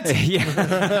 Internet? Yeah.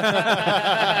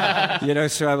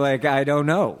 So I'm like, I don't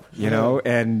know,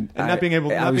 and not being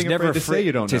able, I was never afraid to say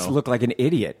you don't know. To look like an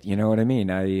idiot, you know what I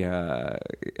mean? I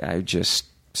just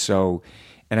and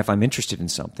if I'm interested in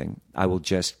something, I will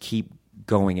just keep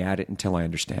going at it until I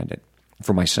understand it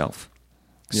for myself.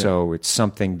 Yeah. So it's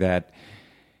something that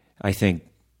I think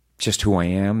just who I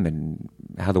am and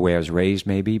how the way I was raised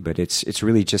maybe, but it's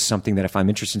really just something that if I'm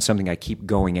interested in something, I keep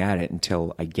going at it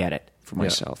until I get it for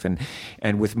myself. Yeah.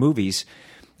 And with movies,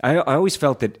 I always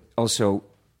felt that also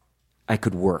I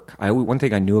could work. One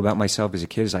thing I knew about myself as a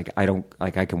kid is I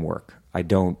can work. I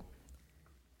don't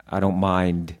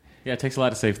mind. Yeah, it takes a lot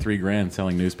to save $3,000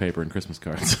 selling newspaper and Christmas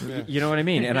cards. Yeah. You know what I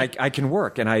mean? And I can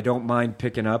work, and I don't mind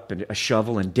picking up a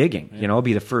shovel and digging. Yeah. I'll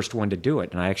be the first one to do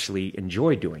it, and I actually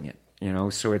enjoy doing it.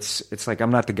 So it's like I'm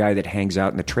not the guy that hangs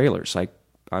out in the trailers. Like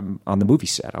I'm on the movie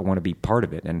set. I want to be part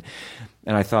of it. And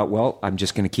I thought, well, I'm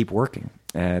just going to keep working.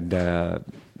 And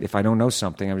if I don't know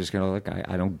something, I'm just going to look.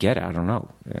 I don't get it. I don't know.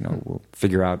 We'll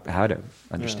figure out how to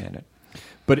understand it.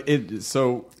 But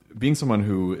being someone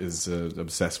who is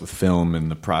obsessed with film and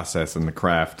the process and the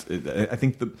craft, I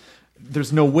think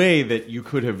there's no way that you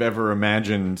could have ever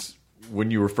imagined when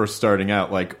you were first starting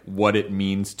out, like what it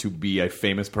means to be a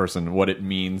famous person, what it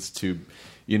means to,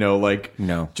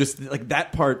 no, just like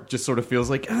that part just sort of feels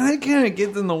like I kind of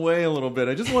gets in the way a little bit.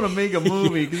 I just want to make a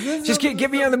movie. Just get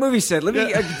me on the movie set. Let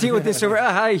me deal with this over.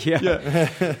 Hi,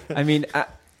 yeah. I mean,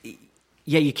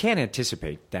 you can't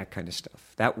anticipate that kind of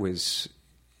stuff. That was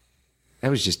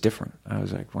just different. I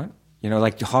was like, what?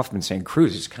 Like Hoffman saying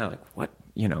Cruz, it's kind of like,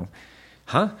 what?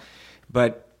 Huh?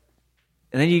 But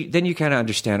and then you kind of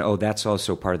understand, that's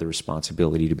also part of the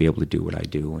responsibility to be able to do what I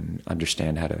do and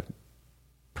understand how to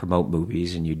promote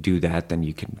movies. And you do that, then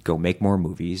you can go make more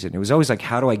movies. And it was always like,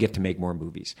 how do I get to make more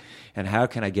movies? And how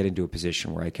can I get into a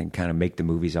position where I can kind of make the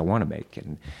movies I want to make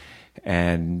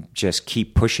and just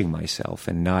keep pushing myself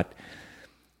and not,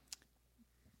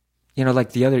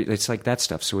 like the other, it's like that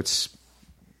stuff. So it's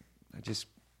just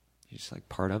like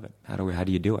part of it. How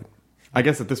do you do it? I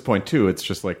guess at this point too, it's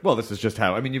just like, well, this is just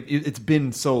how. I mean, it's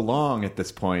been so long at this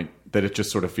point that it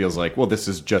just sort of feels like, well, this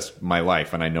is just my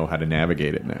life, and I know how to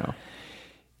navigate it now.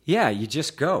 Yeah, you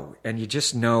just go, and you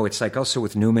just know. It's like also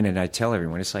with Newman, and I tell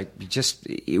everyone, it's like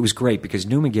it was great because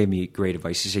Newman gave me great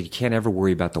advice. He said, you can't ever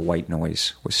worry about the white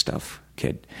noise with stuff,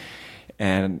 kid.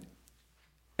 And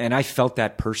I felt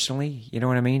that personally, you know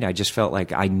what I mean? I just felt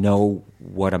like I know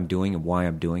what I'm doing and why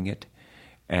I'm doing it,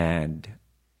 and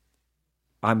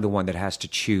I'm the one that has to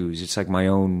choose. It's like my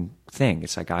own thing.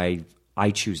 It's like I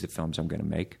choose the films I'm going to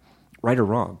make, right or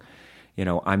wrong.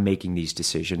 I'm making these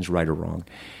decisions, right or wrong.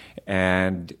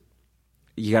 And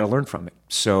you got to learn from it.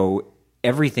 So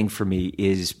everything for me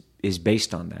is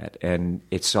based on that. And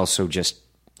it's also just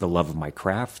the love of my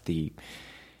craft, the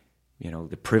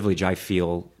privilege I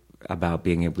feel about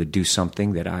being able to do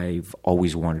something that I've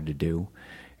always wanted to do.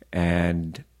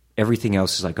 And everything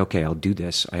else is like, okay, I'll do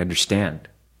this. I understand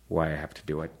why I have to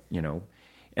do it,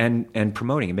 and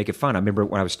promoting and make it fun. I remember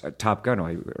when I was at Top Gun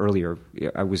earlier,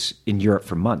 I was in Europe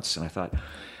for months, and I thought,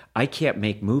 I can't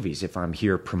make movies if I'm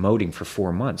here promoting for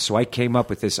 4 months. So I came up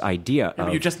with this idea But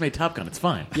of... you just made Top Gun. It's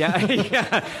fine. Yeah,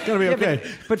 yeah. Gonna be okay.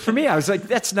 But for me, I was like,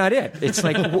 that's not it. It's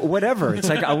like, whatever. It's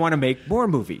like, I want to make more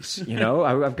movies.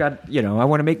 I've got, I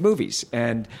want to make movies.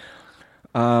 And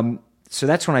so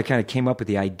that's when I kind of came up with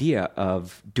the idea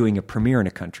of doing a premiere in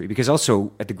a country. Because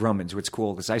also at the Grummans, what's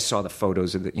cool is I saw the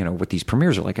photos of what these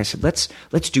premieres are like. I said,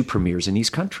 let's do premieres in these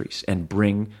countries and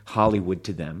bring Hollywood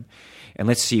to them. And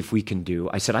let's see if we can do,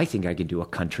 I said, I think I can do a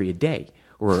country a day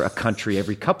or a country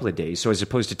every couple of days. So as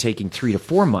opposed to taking 3 to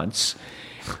 4 months,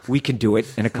 we can do it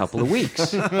in a couple of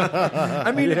weeks.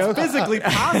 I mean, it's physically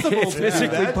possible. It's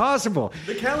physically possible.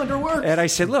 The calendar works. And I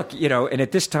said, look, and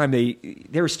at this time they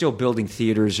were still building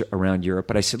theaters around Europe.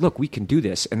 But I said, look, we can do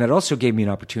this. And that also gave me an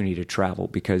opportunity to travel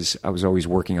because I was always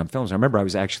working on films. I remember I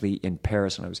was actually in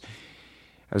Paris and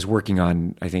I was working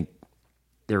on, I think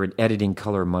they were editing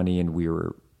Color Money, and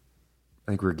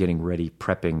I think we were getting ready,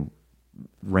 prepping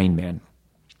Rain Man.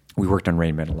 We worked on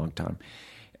Rain Man a long time.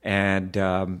 And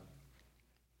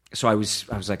so I was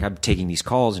like, I'm taking these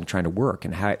calls and trying to work.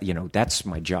 And, that's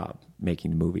my job,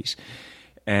 making the movies.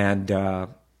 And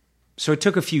so it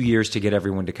took a few years to get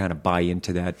everyone to kind of buy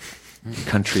into that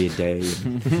country a day.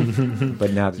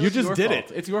 But now... You just did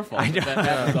it. It's your fault. I know. That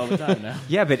happens all the time now.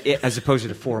 Yeah, but as opposed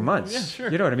to 4 months. Yeah,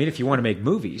 sure. You know what I mean? If you want to make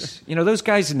movies. Those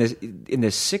guys in the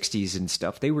 60s and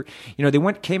stuff, they were...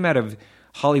 they came out of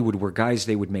Hollywood where guys,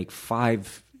 they would make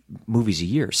 5 movies a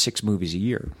year, 6 movies a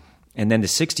year. And then the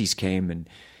 60s came, and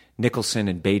Nicholson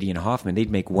and Beatty and Hoffman, they'd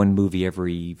make 1 movie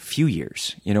every few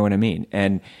years. You know what I mean?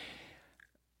 And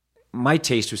my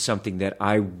taste was something that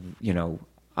I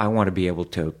want to be able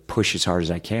to push as hard as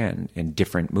I can in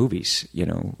different movies.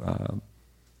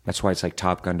 That's why it's like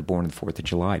Top Gun to Born on the 4th of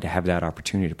July. To have that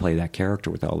opportunity to play that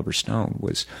character with Oliver Stone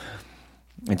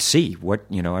and see what,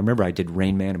 I remember I did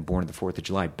Rain Man and Born on the 4th of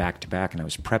July back to back, and I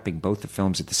was prepping both the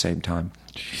films at the same time.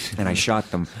 And I shot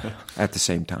them at the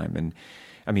same time. And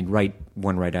I mean,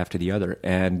 one right after the other.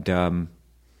 And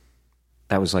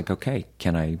that was like, okay,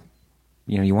 can I...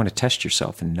 you want to test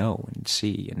yourself and know and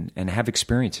see and have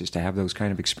experiences. To have those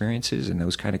kind of experiences and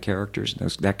those kind of characters and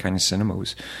that kind of cinema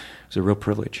was a real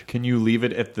privilege. Can you leave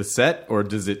it at the set, or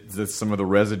does some of the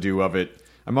residue of it?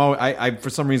 For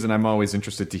some reason, I'm always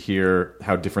interested to hear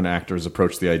how different actors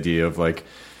approach the idea of like,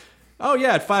 oh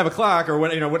yeah, at 5 o'clock, or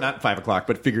when not 5 o'clock,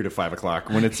 but figured at 5 o'clock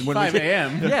when 5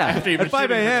 a.m. Yeah, after you've been at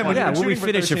 5 a.m. When we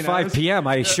finish at 5 p.m.,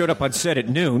 I showed up on set at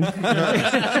noon.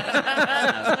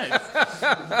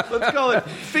 Let's call it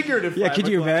figurative. Yeah, can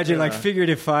you imagine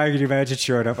figurative 5? Can you imagine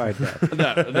showing up?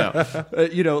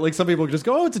 No. Like some people just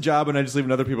go, oh, it's a job, and I just leave.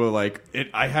 And other people are like,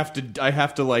 I have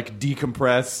to like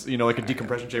decompress. Like a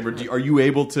decompression chamber. Are you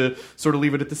able to sort of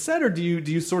leave it at the set, or do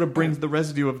you sort of bring the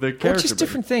residue of the character? Well, just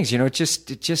different things. It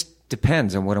just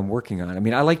depends on what I'm working on. I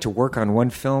mean, I like to work on one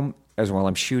film as while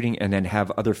I'm shooting, and then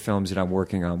have other films that I'm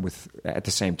working on at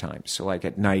the same time. So like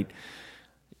at night,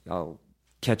 I'll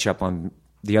catch up on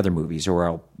the other movies, or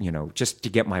I'll, just to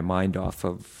get my mind off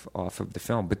of the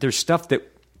film. But there's stuff that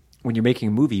when you're making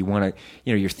a movie, you want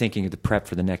to, you're thinking of the prep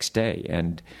for the next day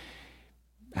and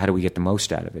how do we get the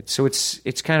most out of it. So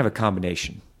it's kind of a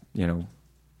combination,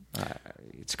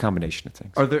 it's a combination of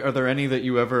things. Are there any that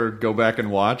you ever go back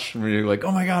and watch and you're like,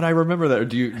 oh my God, I remember that?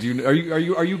 Or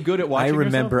are you good at watching?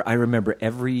 I remember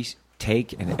every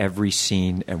take and every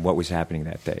scene and what was happening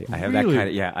that day. I have Really? that kind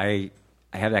of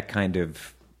I have that kind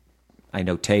of. I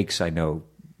know takes, I know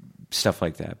stuff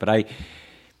like that. But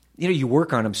you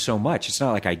work on them so much. It's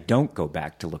not like I don't go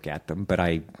back to look at them, but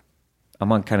I'm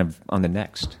on the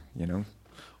next,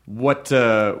 What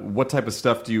type of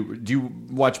stuff do you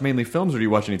watch? Mainly films, or do you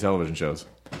watch any television shows?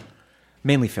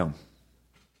 Mainly film.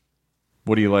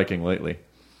 What are you liking lately?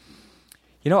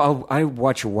 I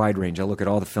watch a wide range. I look at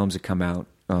all the films that come out.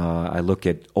 I look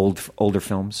at older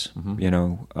films,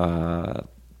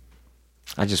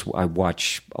 I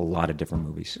watch a lot of different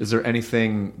movies. Is there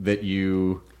anything that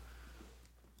you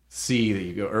see that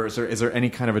you go, or is there any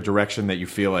kind of a direction that you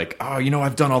feel like, oh,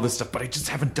 I've done all this stuff, but I just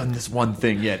haven't done this one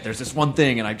thing yet. There's this one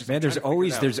thing, and I just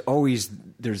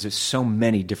there's so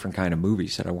many different kind of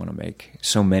movies that I want to make.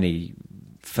 So many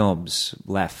films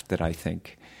left that I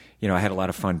think. I had a lot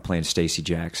of fun playing Stacey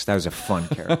Jacks. That was a fun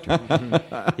character.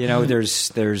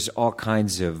 There's all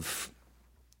kinds of.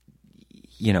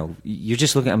 You're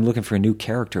just I'm looking for a new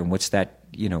character, and what's that,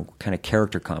 kind of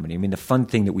character comedy. I mean, the fun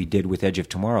thing that we did with Edge of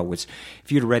Tomorrow was,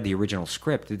 if you'd read the original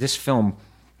script, this film,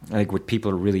 I think what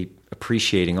people are really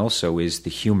appreciating also is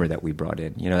the humor that we brought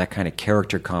in. That kind of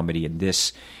character comedy and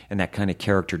that kind of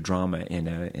character drama in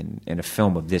a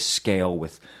film of this scale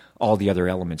with all the other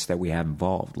elements that we have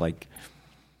involved. Like,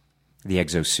 the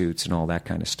exosuits and all that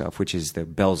kind of stuff, which is the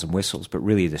bells and whistles. But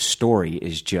really, the story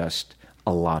is just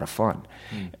a lot of fun.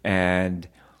 And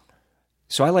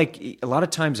so a lot of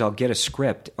times I'll get a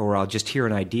script or I'll just hear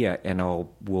an idea and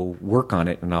we'll work on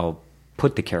it and I'll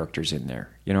put the characters in there.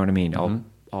 You know what I mean?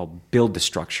 I'll build the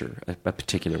structure a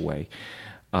particular way.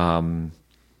 I'd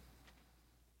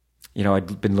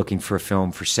been looking for a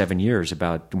film for 7 years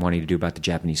about wanting to do about the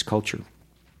Japanese culture.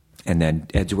 And then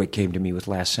Ed Zwick came to me with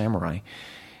Last Samurai.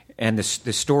 And the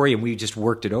story, and we just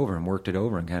worked it over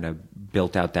and kind of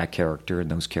built out that character and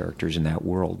those characters in that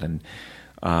world. And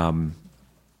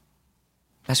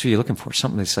that's what you're looking for,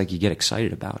 something that's like you get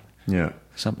excited about. Yeah.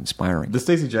 Something inspiring. The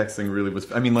Stacey Jacks thing really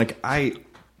was... I mean, like, I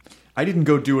didn't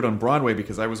go do it on Broadway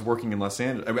because I was working in Los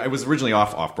Angeles. I was originally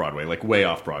off Broadway, like way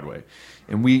off Broadway.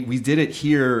 And we did it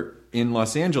here in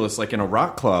Los Angeles, like in a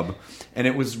rock club. And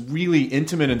it was really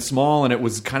intimate and small, and it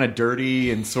was kind of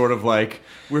dirty and sort of like...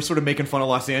 We were sort of making fun of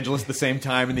Los Angeles at the same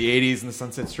time in the 80s and the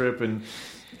Sunset Strip. And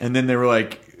then they were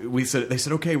like... They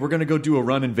said, okay, we're going to go do a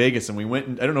run in Vegas. And we went,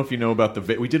 and I don't know if you know about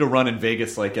we did a run in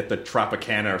Vegas, like at the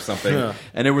Tropicana or something. Yeah.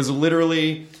 And it was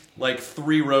literally like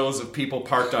 3 rows of people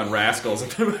parked on Rascals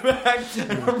at the back.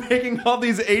 And we're making all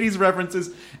these 80s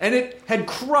references. And it had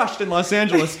crushed in Los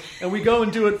Angeles. And we go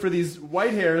and do it for these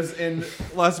white hairs in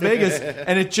Las Vegas.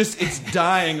 And it's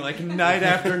dying like night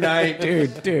after night.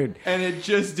 Dude. And it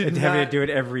just did not. Having to do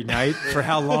it every night? For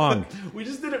how long? We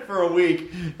just did it for a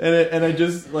week. And I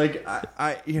just, like,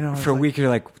 for a week, you're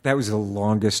like, that was the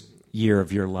longest year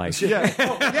of your life. Yeah.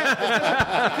 Well,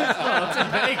 it's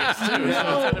in Vegas too,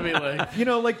 so it's gonna be like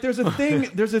like there's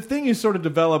a thing you sort of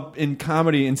develop in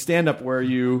comedy and stand up where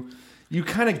you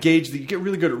kind of gauge that you get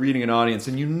really good at reading an audience,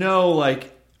 and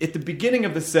like at the beginning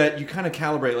of the set you kind of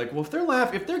calibrate like, well, if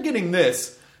they're getting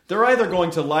this, they're either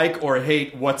going to like or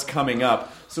hate what's coming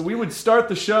up. So we would start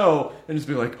the show and just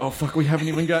be like, oh, fuck, we haven't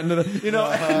even gotten to the... and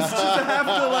just to have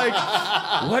to, like...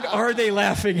 What are they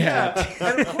laughing at?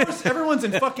 And, of course, everyone's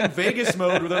in fucking Vegas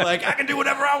mode where they're like, I can do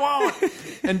whatever I want.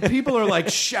 And people are, like,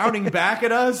 shouting back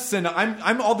at us. And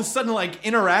I'm all of a sudden, like,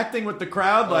 interacting with the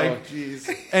crowd. Like, oh, jeez.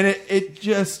 And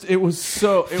it was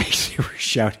so... They were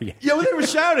shouting. Yeah, when they were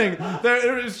shouting,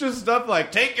 it was just stuff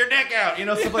like, take your dick out,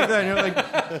 stuff like that. And you're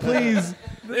like, please...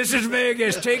 This is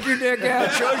Vegas. Take your dick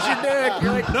out. Show us your dick.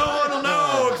 You're like, no one will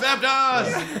know except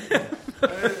us.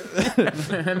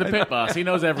 And the pit boss, he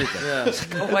knows everything. Yeah.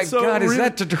 Oh my God, is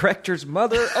that the director's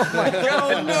mother? Oh my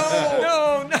God,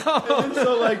 no. And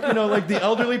so like the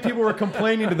elderly people were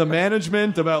complaining to the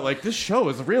management about like, this show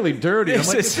is really dirty. I'm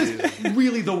like, this is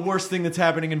really the worst thing that's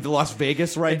happening in Las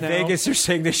Vegas right now. In Vegas, they're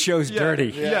saying this show's dirty.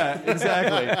 Yeah,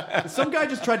 exactly. Some guy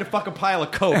just tried to fuck a pile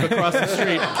of coke across the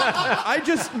street. I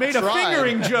just made a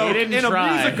fingering joke in a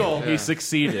musical. He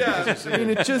succeeded. Yeah, I mean,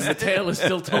 the tale is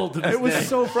still told to this day. It was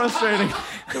so frustrating.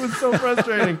 It was so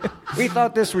frustrating. We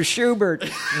thought this was Schubert.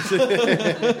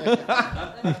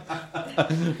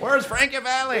 Where's Frankie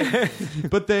Valli?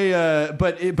 But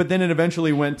then it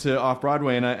eventually went to off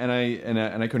Broadway, and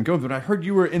I couldn't go. But I heard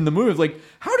you were in the movie. I was like,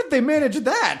 how did they manage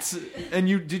that? And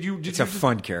It's a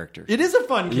fun character. It is a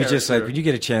fun character. You just like when you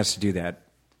get a chance to do that.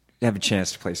 Have a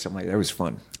chance to play something like that. It was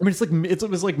fun. I mean, it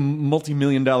was like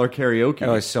multi-million-dollar karaoke. Oh,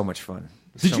 it was so much fun.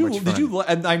 Did you?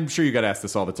 And I'm sure you got asked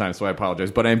this all the time, so I apologize.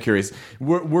 But I am curious.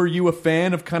 Were you a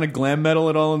fan of kind of glam metal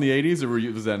at all in the '80s, or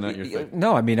was that not your thing?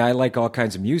 No, I mean I like all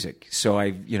kinds of music, so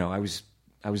I was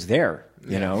there,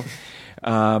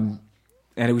 and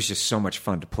it was just so much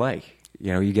fun to play.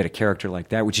 You get a character like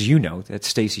that, which is that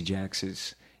Stacey Jacks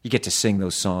is. You get to sing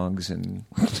those songs, and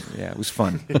yeah, it was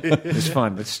fun. It was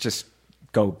fun. Let's just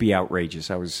go be outrageous.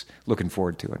 I was looking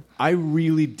forward to it. I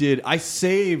really did. I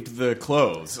saved the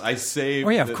clothes. Oh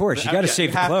yeah, of course. You got to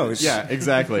save the clothes. Yeah,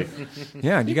 exactly.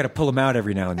 Yeah, and you got to pull them out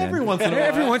every now and then. Every once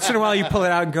in a while, you pull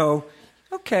it out and go,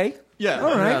 okay. Yeah.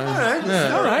 All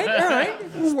right.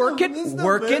 Work it. Did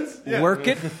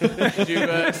you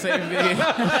save the...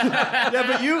 Yeah,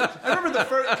 but I remember the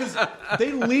first, because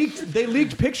they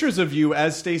leaked pictures of you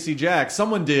as Stacey Jacks.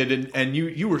 Someone did, and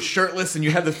you were shirtless and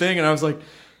you had the thing, and I was like,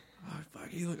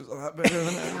 he looks a lot better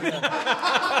than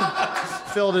I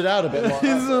filled it out a bit more.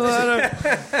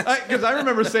 Because I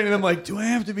remember saying to them, like, do I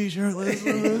have to be shirtless?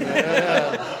 And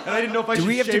I didn't know if I should. Do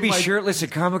we have to be shirtless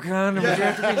at Comic-Con? Is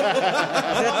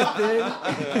that the thing?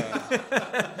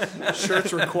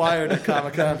 Shirts required at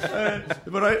Comic-Con.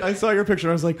 But I saw your picture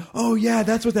and I was like, oh yeah,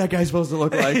 that's what that guy's supposed to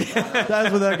look like.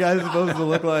 That's what that guy's supposed to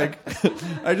look like.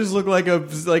 I just look like a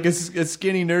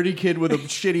skinny nerdy kid with a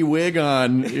shitty wig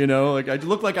on, Like I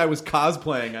looked like I was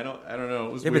cosplaying. I don't know.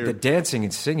 It was weird. But the dancing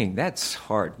and singing, that's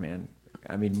hard, man.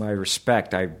 I mean, my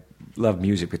respect. I love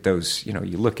music, but those, you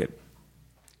look at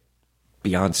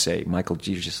Beyonce, Michael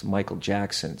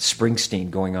Jackson,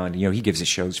 Springsteen going on. You know, he gives his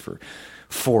shows for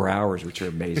 4 hours, which are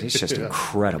amazing. It's just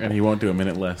incredible. And he won't do a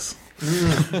minute less.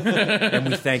 And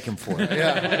we thank him for it.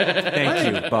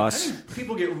 Thank you, boss.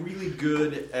 People get really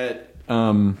good at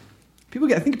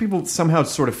I think people somehow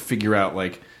sort of figure out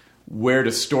like where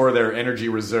to store their energy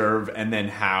reserve and then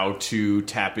how to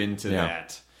tap into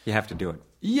that. You have to do it.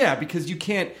 Yeah, because you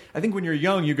can't. I think when you're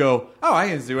young, you go, "Oh, I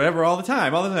can do whatever all the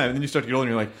time," and then you start to get older,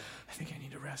 and you're like, "I think I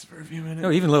need to rest for a few minutes."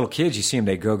 No, even little kids, you see them,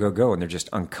 they go, and they're just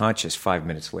unconscious 5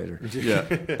 minutes later. Yeah,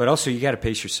 but also you got to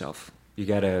pace yourself. You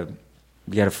got to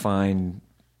find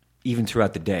even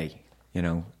throughout the day, you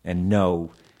know, and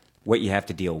know what you have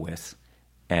to deal with,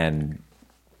 and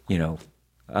you know,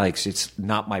 like it's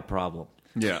not my problem.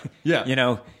 Yeah. You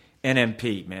know.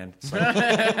 NMP, man.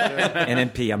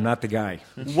 NMP, I'm not the guy.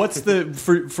 What's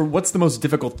the most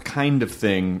difficult kind of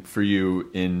thing for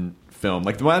you in film?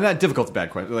 Like, well, not difficult's a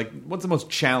bad question. Like, what's the most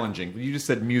challenging? You just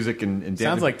said music and dance.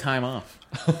 Sounds like time off.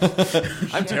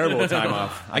 I'm terrible at time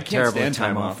off. I can't stand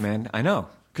time off, man. I know.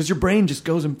 Because your brain just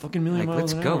goes a fucking million miles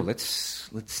let's an go. hour.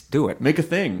 Let's do it. Make a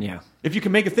thing. Yeah. If you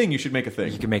can make a thing, you should make a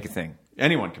thing. You can make a thing.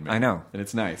 Anyone can make I know. And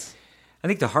it's nice. I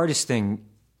think the hardest thing,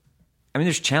 I mean,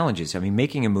 there's challenges. I mean,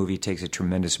 making a movie takes a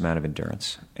tremendous amount of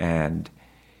endurance, and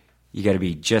you got to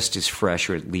be just as fresh,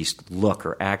 or at least look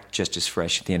or act just as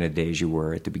fresh at the end of the day as you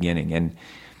were at the beginning. And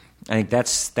I think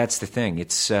that's the thing.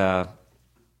 It's they're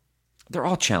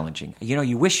all challenging. You know,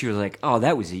 you wish you were like, oh,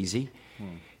 that was easy,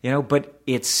 you know. But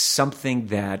it's something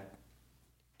that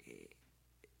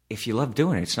if you love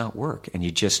doing it, it's not work, and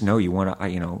you just know you want to.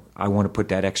 You know, I want to put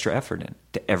that extra effort in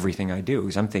to everything I do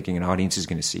because I'm thinking an audience is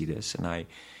going to see this, and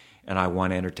I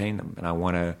want to entertain them, and I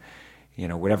want to, you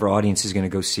know, whatever audience is going to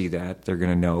go see that, they're going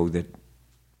to know that,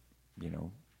 you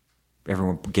know,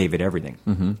 everyone gave it everything.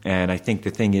 Mm-hmm. And I think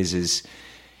the thing is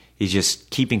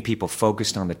just keeping people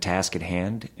focused on the task at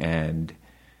hand, and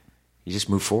you just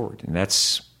move forward. And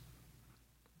that's,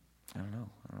 I don't know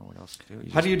what else to do.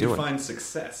 How do you define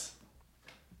success?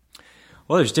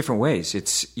 Well, there's different ways.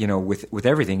 It's, you know, with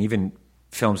everything, even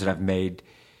films that I've made,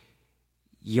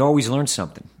 you always learn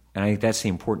something. And I think that's the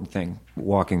important thing,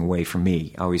 walking away from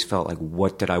me. I always felt like,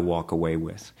 what did I walk away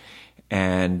with?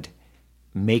 And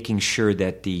making sure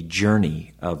that the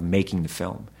journey of making the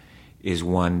film is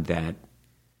one that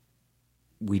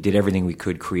we did everything we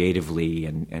could creatively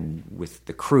and with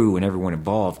the crew and everyone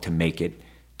involved to make it,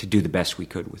 to do the best we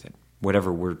could with it,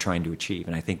 whatever we're trying to achieve.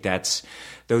 And I think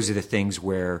those are the things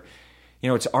where, you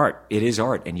know, it's art. It is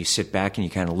art. And you sit back and you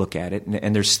kind of look at it.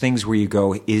 And there's things where you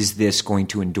go, is this going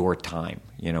to endure time?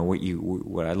 You know,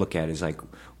 what I look at is like,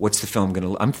 what's the film going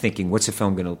to, I'm thinking, what's the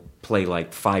film going to play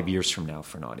like 5 years from now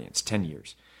for an audience, 10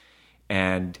 years?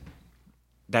 And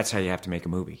that's how you have to make a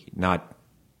movie. Not,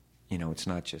 you know, it's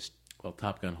not just. Well,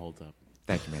 Top Gun holds up.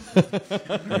 Thank you, man.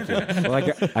 Thank you.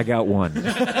 Well, I got one.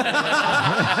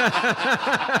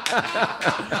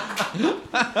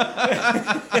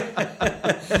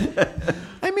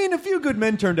 I mean, a few good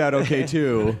men turned out okay,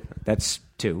 too. That's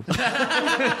two. I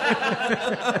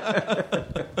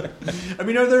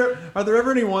mean, are there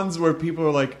ever any ones where people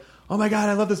are like, oh my God,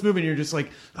 I love this movie, and you're just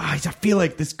like, I feel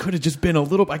like this could have just been a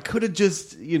little, I could have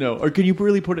just, you know, or can you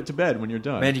really put it to bed when you're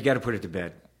done? Man, you got to put it to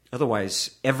bed.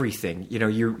 Otherwise, everything, you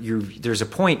know, there's a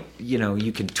point, you know,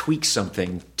 you can tweak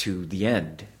something to the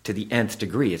end, to the nth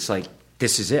degree. It's like,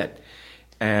 this is it.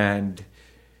 And,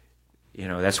 you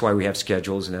know, that's why we have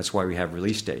schedules and that's why we have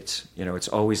release dates. You know, it's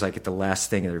always like at the last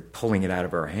thing and they're pulling it out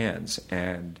of our hands.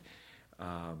 And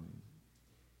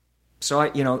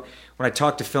so, you know, when I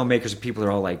talk to filmmakers and people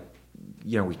are all like,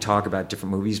 you know, we talk about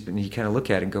different movies, but you kind of look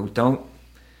at it and go,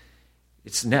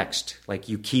 it's next. Like,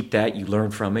 you keep that, you learn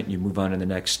from it, and you move on to the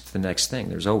next thing.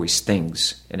 There's always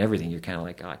things and everything. You're kind of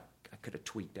like, I could have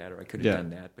tweaked that, or I could have done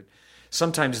that. But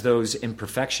sometimes those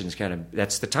imperfections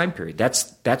that's the time period.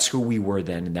 That's who we were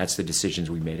then, and that's the decisions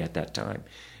we made at that time.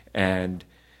 And,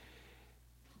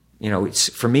 you know,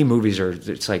 for me, movies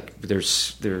it's like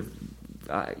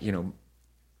you know,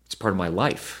 it's part of my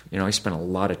life. You know, I spend a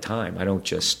lot of time. I don't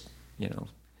just, you know,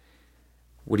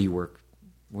 what do you work?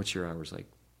 What's your hours like?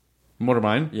 What are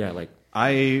mine? Yeah, like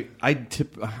I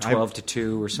tip 12 to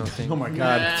 2 or something. Oh my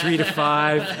God, 3 to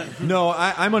 5. No,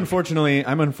 I'm unfortunately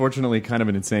kind of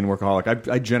an insane workaholic.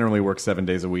 I generally work 7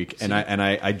 days a week, and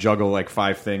I juggle like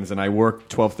 5 things, and I work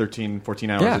 12, 13, 14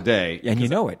 hours a day. And you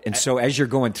know it. And so as you're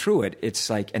going through it, it's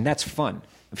like, and that's fun.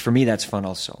 For me, that's fun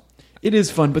also. It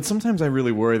is fun, but sometimes I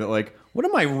really worry that, like, what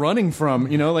am I running from?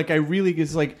 You know, like, I really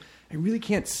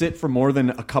can't sit for more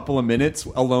than a couple of minutes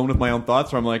alone with my own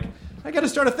thoughts, where I'm like, I got to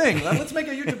start a thing. Let's make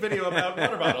a YouTube video about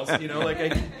water bottles. You know,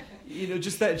 like,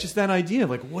 just that idea of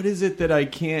like, what is it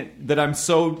that I'm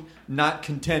so not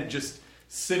content just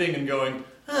sitting and going,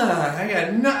 I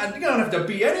don't have to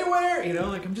be anywhere.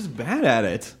 Like I'm just bad at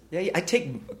it. Yeah, I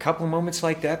take a couple of moments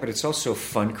like that, but it's also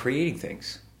fun creating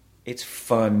things. It's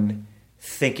fun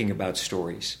thinking about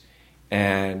stories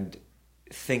and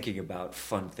thinking about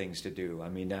fun things to do. I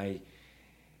mean,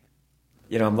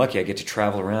 I'm lucky. I get to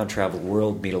travel the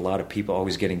world, meet a lot of people,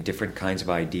 always getting different kinds of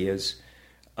ideas.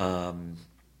 And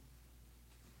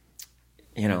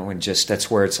just that's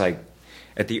where it's like,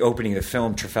 at the opening of the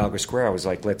film, Trafalgar Square, I was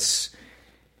like, to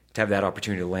have that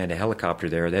opportunity to land a helicopter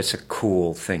there, that's a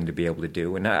cool thing to be able to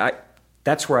do. And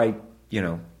that's where I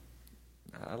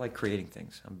like creating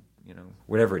things.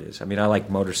 Whatever it is. I mean, I like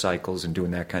motorcycles and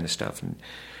doing that kind of stuff. And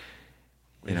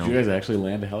Did you guys actually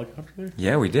land a helicopter there?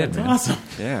 Yeah, we did. That's man. awesome.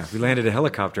 Yeah, we landed a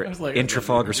helicopter in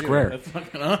Trafalgar Square. That's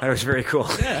fucking awesome. That was very cool.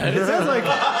 Yeah, it sounds like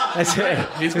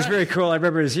it was very cool. I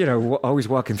remember, always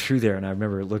walking through there, and I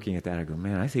remember looking at that. I go,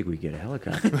 man, I think we get a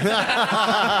helicopter.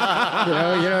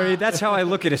 That's how I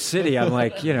look at a city. I'm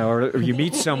like, or you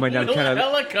meet someone, I'm kind of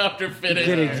helicopter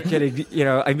fitting. getting,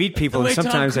 I meet people, and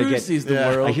sometimes I get,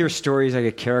 I I hear stories, I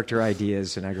get character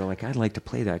ideas, and I go like, I'd like to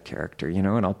play that character,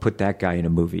 and I'll put that guy in a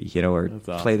movie, or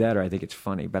play that, or I think it's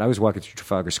funny. But I was walking through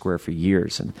Trafalgar Square for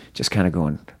years and just kind of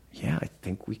going, yeah, I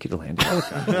think we could land a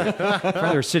helicopter.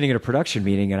 They were sitting at a production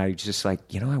meeting, and I was just like,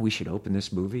 we should open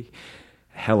this movie.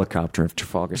 Helicopter of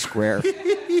Trafalgar Square.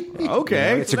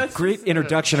 Okay. It's a great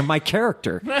introduction of my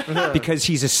character because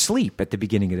he's asleep at the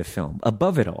beginning of the film,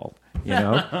 above it all,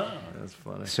 That's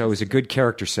funny. So it was a good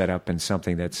character setup and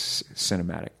something that's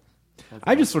cinematic.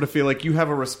 I just sort of feel like you have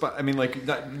a I mean, like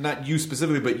not you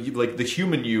specifically, but like the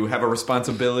human you have a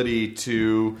responsibility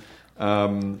to,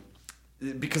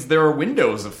 because there are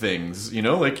windows of things,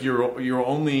 like you're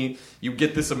only, you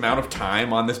get this amount of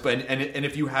time on this, but and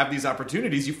if you have these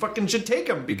opportunities, you fucking should take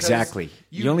them. Because exactly.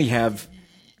 You only have.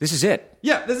 This is it.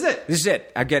 Yeah, this is it. This is it.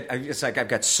 It's like I've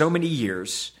got so many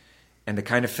years, and the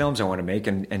kind of films I want to make,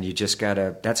 and you just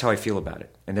gotta. That's how I feel about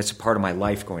it, and that's a part of my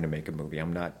life going to make a movie.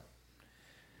 I'm not.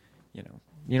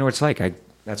 It's like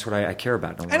that's what I care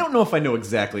about. I don't know if I know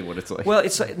exactly what it's like. Well,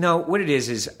 it's like, no, what it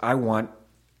is I want,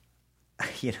 I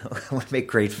want to make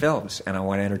great films, and I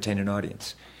want to entertain an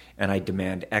audience, and I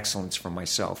demand excellence from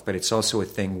myself. But it's also a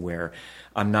thing where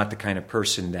I'm not the kind of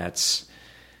person that's.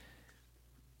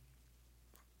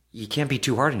 You can't be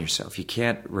too hard on yourself. You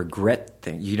can't regret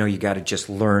things. You got to just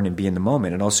learn and be in the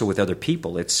moment. And also with other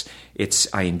people,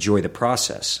 I enjoy the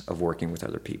process of working with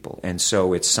other people, and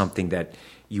so it's something that.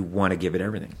 You want to give it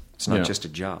everything. It's not just a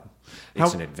job.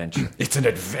 It's an adventure. It's an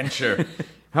adventure.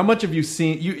 How much have you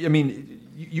seen?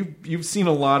 You've seen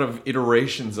a lot of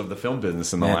iterations of the film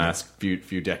business in the last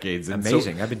few decades. And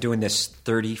amazing. I've been doing this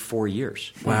 34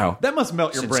 years. Wow. That must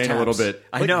melt your brain a little bit.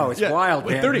 I know. It's wild,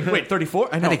 man.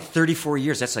 34? I know. I think 34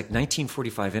 years. That's like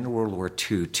 1945 into World War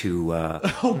II to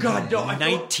oh, God, no.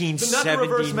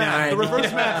 1979. The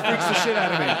reverse math freaks the shit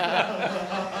out of me.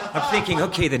 I'm thinking,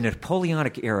 okay, the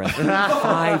Napoleonic era,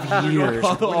 5 years.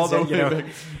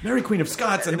 Mary Queen of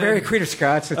Scots. And Mary Queen of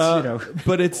Scots, it's,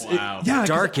 But it's,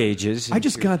 Dark Ages. I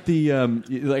just got the,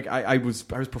 I was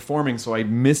performing, so I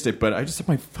missed it, but I just had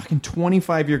my fucking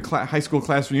 25-year high school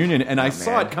class reunion, and I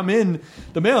saw it come in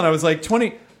the mail, and I was like,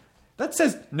 20... That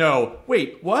says, no,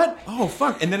 wait, what? Oh,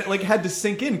 fuck. And then it had to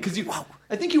sink in, because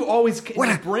I think you always, in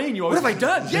your brain, you always... What have I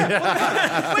done?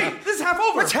 Yeah. Wait, this is half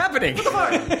over. What's happening? What the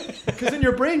fuck? Because in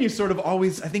your brain, you sort of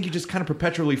always, I think you just kind of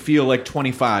perpetually feel like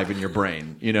 25 in your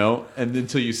brain, and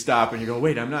until you stop and you go,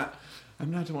 wait, I'm not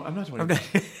 20.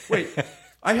 Wait,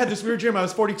 I had this weird dream. I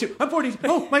was 42. I'm 40.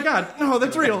 Oh my God, no,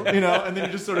 that's real. And then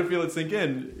you just sort of feel it sink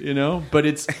in. But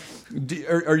it's, do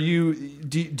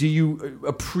you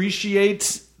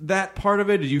appreciate that part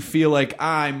of it? Do you feel like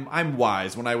I'm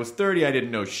wise? When I was 30, I didn't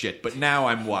know shit, but now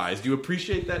I'm wise. Do you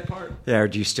appreciate that part? Yeah, or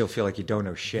do you still feel like you don't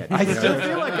know shit? I still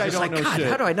feel like I don't know God, shit.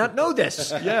 How do I not know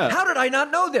this? Yeah. How did I not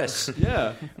know this?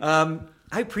 Yeah.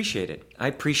 I appreciate it. I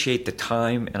appreciate the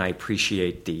time, and I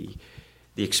appreciate the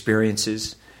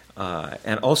experiences,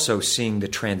 and also seeing the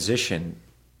transition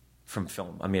from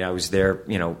film. I mean, I was there,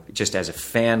 just as a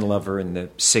fan lover in the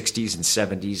 60s and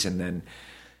 70s, and then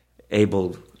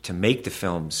able to make the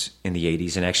films in the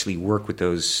 80s and actually work with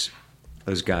those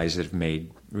guys that have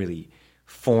really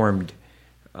formed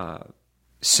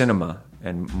cinema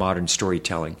and modern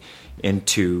storytelling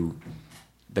into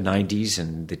the 90s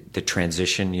and the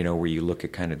transition, where you look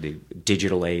at kind of the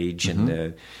digital age,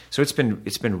 and so it's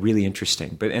been really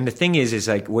interesting. And the thing is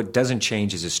like what doesn't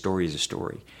change is a story,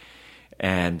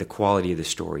 and the quality of the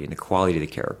story and the quality of the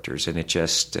characters, and it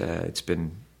just it's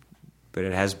been but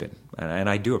it has been, and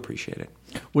I do appreciate it.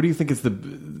 What do you think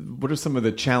what are some of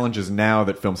the challenges now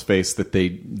that films face that they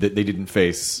didn't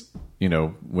face,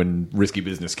 when Risky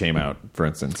Business came out, for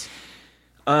instance?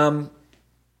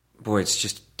 Boy, it's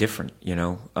just different,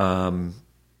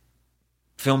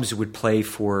 Films would play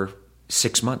for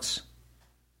 6 months.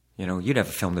 You'd have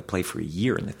a film that played for a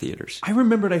year in the theaters. I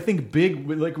remembered, I think Big,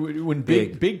 like when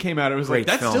Big came out, it was Great like,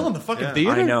 that's film. still in the fucking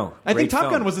theater? I know. I think Great Top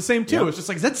Gun film. was the same too. Yep. It's just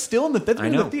like, that's still in the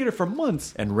theater for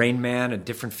months. And Rain Man and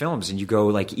different films. And you go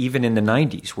like even in the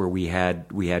 90s where we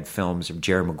had films of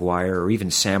Jerry Maguire or even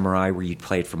Samurai where you'd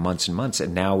play it for months and months.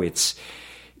 And now it's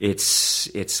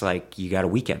like you got a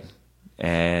weekend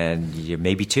and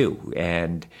maybe two.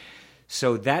 And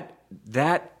so that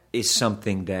is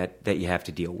something that you have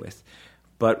to deal with.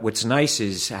 But what's nice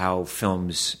is how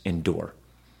films endure.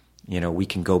 We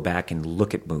can go back and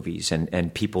look at movies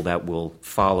and people that will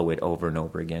follow it over and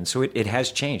over again. So it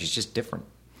has changed. It's just different.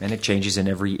 And it changes in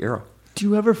every era. Do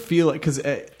you ever feel like, because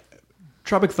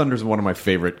Tropic Thunder is one of my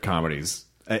favorite comedies.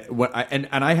 And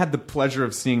I had the pleasure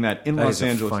of seeing that in Los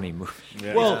Angeles. It's a funny movie.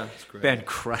 Yeah. Well, Ben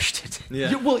crushed it.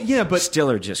 Yeah. But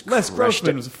Stiller just Les crushed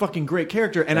Grossman it. was a fucking great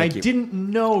character, and Thank I you. didn't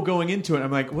know going into it.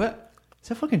 I'm like, what? Is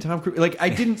that fucking Tom Cruise? Like, I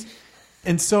didn't.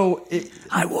 And so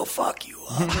I will fuck you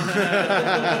up.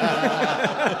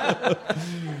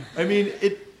 I mean,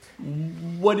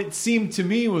 what it seemed to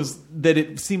me was that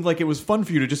it seemed like it was fun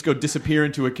for you to just go disappear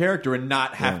into a character and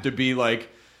not have to be like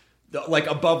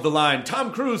above the line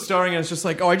Tom Cruise starring, and it's just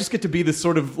like, oh, I just get to be this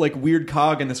sort of like weird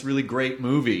cog in this really great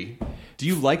movie. Do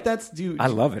you like that? I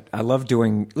love it. I love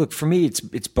doing. Look, for me,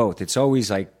 it's both. It's always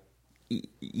like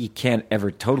you can't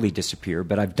ever totally disappear,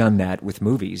 but I've done that with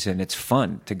movies, and it's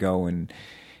fun to go and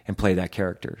play that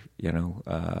character,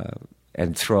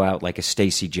 and throw out like a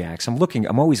Stacey Jacks. I'm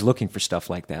always looking for stuff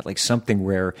like that, like something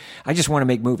where I just want to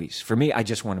make movies. For me, I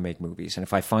just want to make movies, and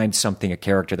if I find something, a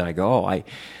character that I go, oh, I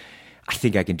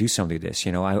think I can do something with this.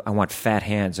 I want fat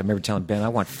hands. I remember telling Ben, I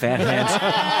want fat hands,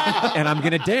 and I'm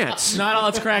going to dance. Not all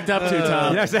it's cracked up to,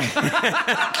 Tom. You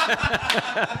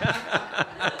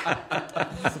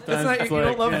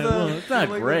don't love the. It's not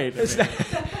great. I said,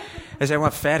 I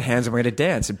want fat hands, I'm going to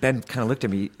dance. And Ben kind of looked at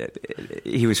me.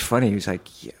 He was funny. He was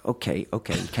like, yeah, okay.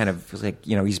 He kind of was like,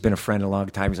 he's been a friend a long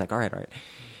time. He's like, all right. And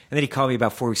then he called me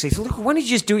about 4 weeks later. He said, look, why don't you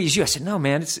just do it as you? I said, no,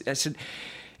 man.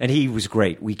 And he was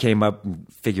great. We came up and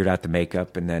figured out the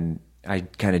makeup, and then I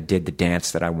kind of did the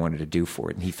dance that I wanted to do for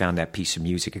it. And he found that piece of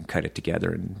music and cut it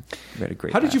together, and we had a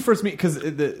great How did laugh. you first meet? Because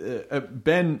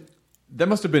Ben, that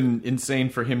must have been insane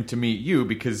for him to meet you,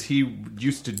 because he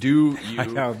used to do you. I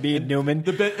know, me and Newman.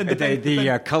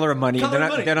 The Color of Money. Color of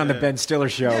and Money. then on the Ben Stiller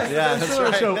show. Yeah, that's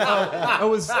right. So, I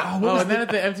was. And then at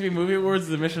the MTV Movie Awards,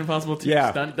 the Mission Impossible 2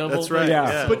 Yeah. stunt double. That's right.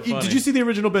 Yeah. But did you see the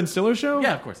original Ben Stiller show?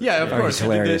 Yeah, of course. Yeah, of Oh, course. he's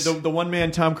hilarious. The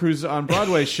one-man Tom Cruise on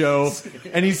Broadway show,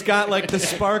 and he's got like the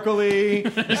sparkly.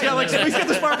 He's got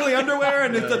the sparkly underwear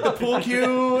and the pool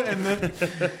cue and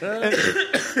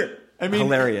the. I mean,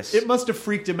 Hilarious. It must have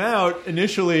freaked him out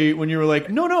initially when you were like,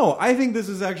 "No, I think this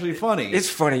is actually funny." It's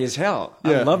funny as hell.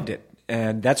 Yeah. I loved it.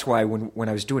 And that's why when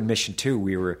I was doing Mission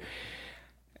 2,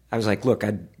 I was like, look,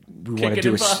 we want to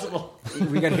do Impossible.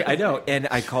 I know. And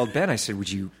I called Ben. I said, would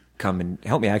you come and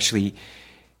help me? Actually,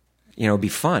 it'd be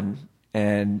fun.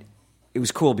 And it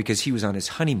was cool because he was on his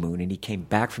honeymoon and he came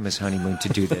back from his honeymoon to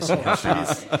do this.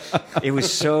 It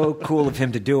was so cool of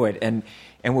him to do it. And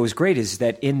what was great is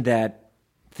that in that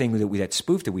thing that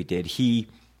spoof that we did,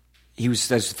 that was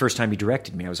the first time he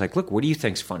directed me. I was like, look, what do you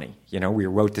think's funny? We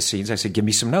wrote the scenes. I said, give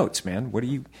me some notes, man. What do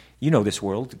you know this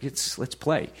world. Let's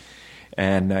play.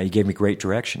 And he gave me great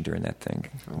direction during that thing.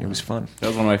 It was fun. That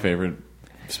was one of my favorite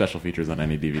special features on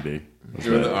any DVD.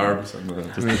 Doing the arms. And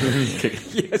the...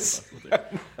 Yes.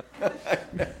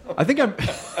 I think I'm.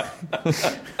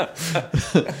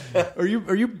 Are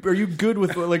you good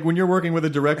with, like, when you're working with a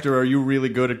director? Are you really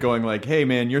good at going like, "Hey,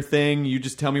 man, your thing. You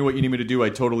just tell me what you need me to do. I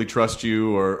totally trust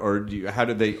you." Or do you, how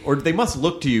do they? Or they must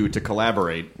look to you to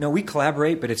collaborate. No, we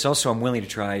collaborate, but it's also I'm willing to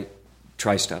try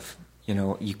stuff.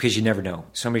 Because you never know.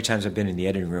 So many times I've been in the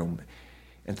editing room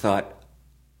and thought,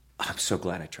 I'm so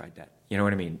glad I tried that. You know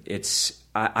what I mean?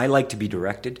 I like to be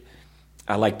directed.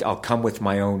 I'll come with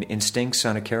my own instincts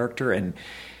on a character and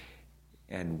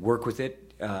work with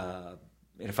it. And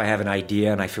if I have an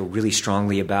idea and I feel really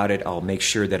strongly about it, I'll make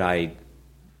sure that I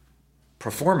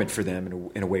perform it for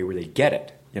them in a way where they get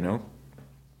it,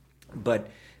 But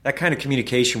that kind of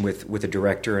communication with a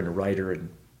director and a writer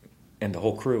and the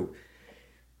whole crew,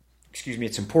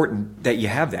 it's important that you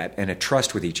have that and a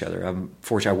trust with each other. I'm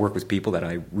fortunate I work with people that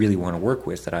I really want to work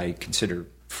with, that I consider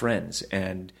friends,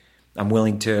 and I'm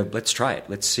willing to, let's try it.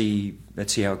 Let's see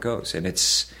how it goes. And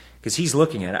it's because he's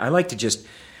looking at it. I like to just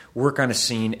work on a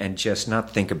scene and just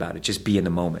not think about it, just be in the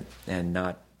moment and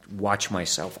not watch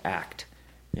myself act,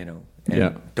 you know.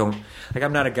 And don't, like,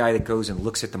 I'm not a guy that goes and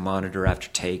looks at the monitor after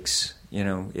takes, you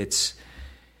know. It's,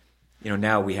 you know,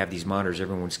 now we have these monitors,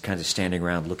 everyone's kind of standing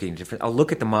around looking different. I'll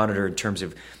look at the monitor in terms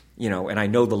of, you know, and I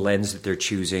know the lens that they're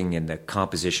choosing and the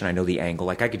composition. I know the angle.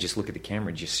 Like, I could just look at the camera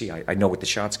and just see. I know what the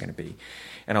shot's going to be.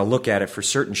 And I'll look at it for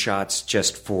certain shots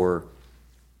just for,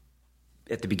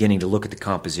 at the beginning, to look at the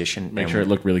composition. Make sure it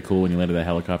looked really cool when you landed that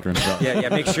helicopter and stuff. Yeah,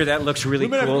 make sure that looks really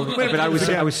cool. But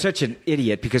I was such an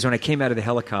idiot because when I came out of the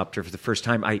helicopter for the first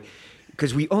time,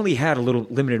 because we only had a little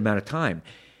limited amount of time,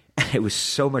 and it was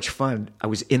so much fun. I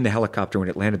was in the helicopter when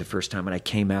it landed the first time, and I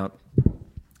came out,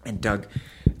 and Doug,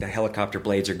 the helicopter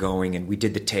blades are going, and we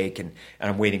did the take, and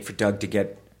I'm waiting for Doug to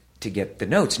get the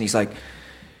notes, and he's like,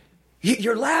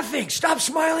 "You're laughing. Stop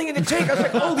smiling in the take." I was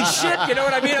like, "Holy shit!" You know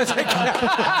what I mean? I was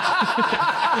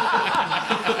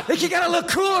like, "You gotta look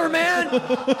cooler, man."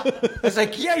 I was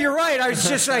like, "Yeah, you're right." I was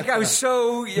just like, I was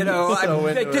so, you know,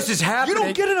 like, this is happening. You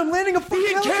don't get it. I'm landing a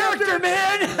fucking character,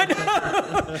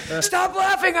 man. Stop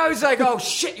laughing. I was like, "Oh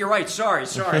shit, you're right. Sorry."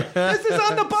 This is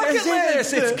on the bucket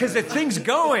list. It's because the thing's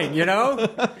going. You know,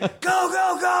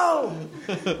 go.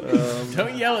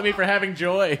 Don't yell at me for having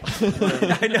joy.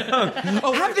 I know.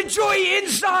 Oh, have the joy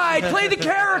inside. Play the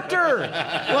character.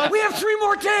 We have 3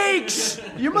 more takes.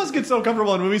 You must get so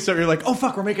comfortable in movie start. You're like, oh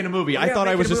fuck, we're making a movie. I thought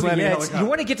I was just landing a helicopter. You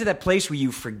want to get to that place where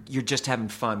you're just having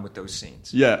fun with those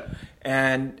scenes. Yeah.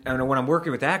 And when I'm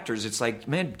working with actors, it's like,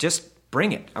 man, just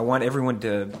bring it. I want everyone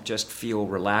to just feel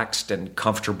relaxed and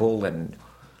comfortable and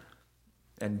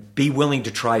be willing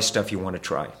to try stuff you want to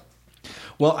try.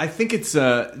 Well, I think it's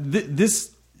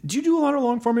this. Do you do a lot of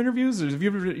long form interviews? Have you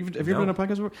ever done a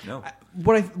podcast before? No. I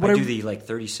do the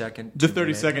 30-second. The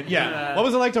 30-second. Yeah. What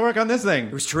was it like to work on this thing?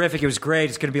 It was terrific. It was great.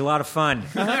 It's going to be a lot of fun.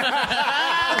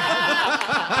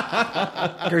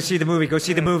 Go see the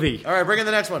movie. All right, bring in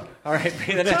the next one. All right,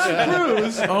 bring in the next one. Tom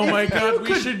Cruise. Oh my God,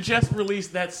 we should just release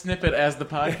that snippet as the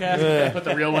podcast and put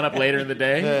the real one up later in the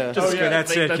day. Yeah.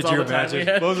 That's it. Could you imagine?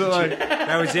 What was it like?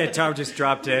 That was it. Tom just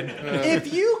dropped in.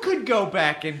 If you could go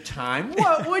back in time,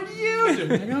 what would you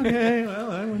do? Okay,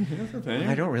 well, I wouldn't. That's the thing.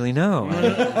 I don't really know.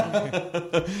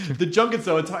 The junkets,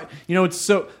 though, it's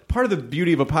so part of the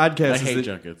beauty of a podcast. I is hate that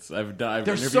junkets. I've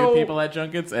interviewed people at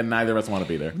junkets, and neither of us want to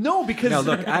be there. No, because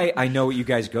look, I know what you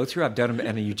guys go through. I've done them,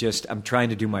 and I'm trying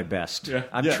to do my best. Yeah.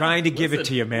 I'm trying to give it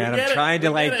to you, man.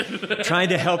 I'm trying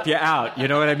to help you out. You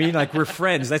know what I mean? Like, we're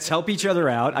friends. Let's help each other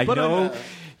out. I know.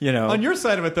 You know, on your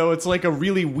side of it, though, it's like a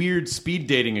really weird speed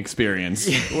dating experience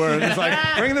where it's like,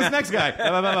 bring this next guy.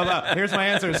 Blah, blah, blah, blah. Here's my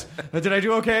answers. Did I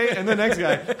do okay? And the next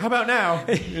guy. How about now?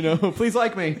 You know, please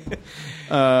like me.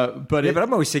 But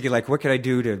I'm always thinking, like, what could I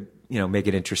do to, you know, make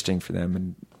it interesting for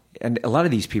them? And a lot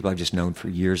of these people I've just known for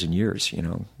years and years. You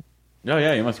know. Oh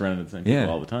yeah, you must run into the same people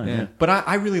all the time. Yeah. But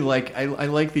I really like I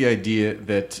like the idea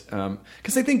that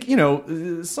because I think, you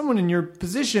know, someone in your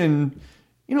position.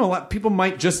 You know, a lot of people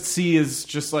might just see as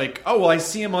just like, oh well, I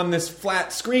see him on this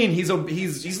flat screen. He's not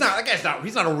that guy's not.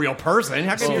 He's not a real person.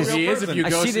 How can he be a real person? I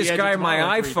see this guy on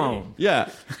my iPhone. Yeah,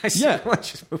 I can't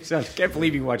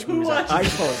believe you watch movies on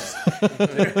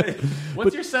iPhones.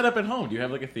 What's your setup at home? Do you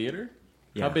have like a theater?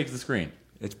 Yeah. How big's the screen?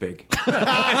 It's big. It's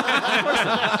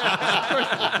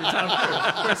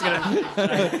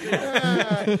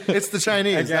the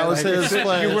Chinese. That was his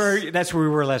place. That's where we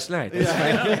were last night. Wow.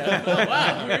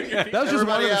 That was just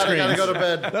one of the screens. I gotta go to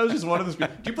bed. That was just one of the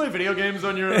screens. Do you play video games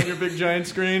on your big giant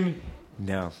screen?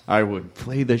 No. I would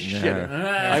play the shit.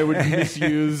 I would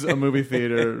misuse a movie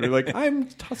theater. Be like, I'm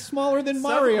smaller than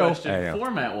Mario.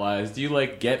 Format-wise, do you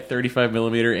like get 35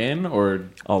 millimeter in or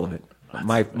all of it?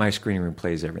 My screening room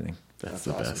plays everything. That's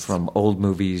the best. From old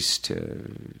movies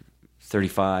to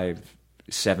 35,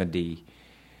 70.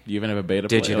 Do you even have a beta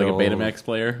digital, player, like a Betamax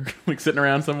player, like sitting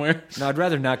around somewhere? No, I'd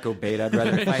rather not go beta. I'd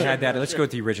rather if I had that. Let's go with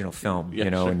the original film,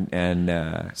 you know. Sure.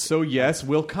 And so yes,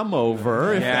 we'll come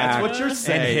over if that's what you're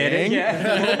saying. And hit it.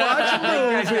 Yeah. We'll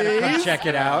watch movies. Come check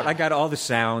it out. I got all the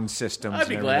sound systems. I'd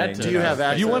be and glad everything. to. Do you have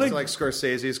access to like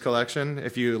Scorsese's collection?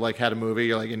 If you like had a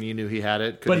movie, like and you knew he had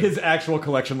it, but his actual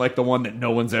collection, like the one that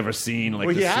no one's ever seen, like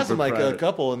well, he has them like a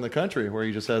couple in the country where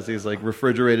he just has these like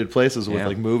refrigerated places with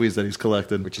like movies that he's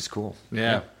collected, which is cool.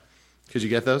 Yeah. Could you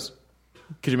get those?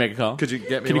 Could you make a call? Could you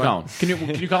get me Can you one? call him? Can you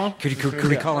call him? Could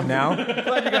we call him now?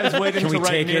 Glad you guys waited until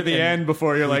right near the end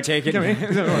before you're like, take it. Can we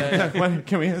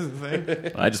have the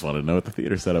thing? I just wanted to know what the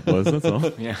theater setup was. That's all.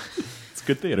 Yeah. It's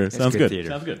good theater. Sounds good.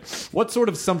 Theater. Sounds good. What sort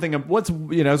of something? What's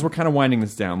as we're kind of winding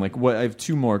this down? Like, I have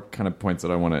two more kind of points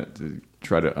that I want to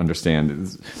try to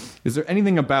understand. Is there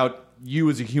anything about you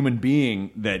as a human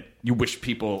being that you wish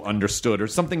people understood, or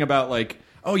something about like,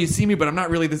 oh, you see me, but I'm not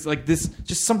really this, like this,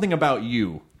 just something about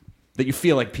you that you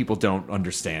feel like people don't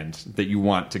understand, that you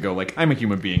want to go like, I'm a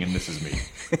human being and this is me.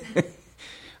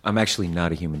 I'm actually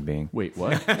not a human being. Wait,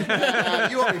 what?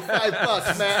 You owe me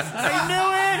 $5, Matt. I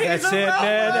knew it. That's it,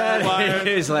 man.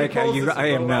 It's like I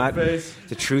am not.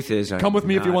 The truth is, come with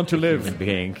me if you want to live. Human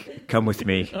being, come with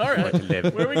me. All right, to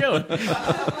live. where are we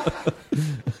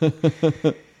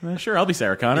going? Sure, I'll be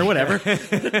Sarah Connor. Whatever.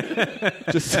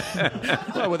 Just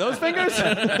what, with those fingers?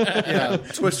 Yeah,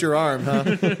 twist your arm, huh?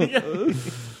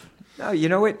 No, you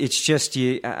know what? It's just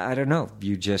you. I don't know.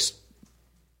 You just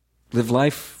live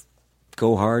life.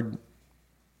 Go hard,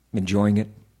 enjoying it.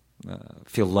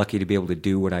 Feel lucky to be able to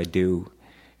do what I do,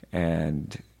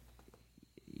 and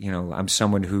I'm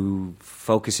someone who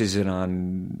focuses in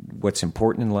on what's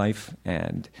important in life,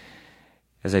 and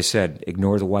as I said,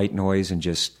 ignore the white noise and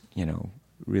just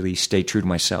really stay true to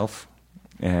myself,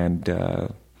 and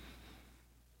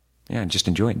and just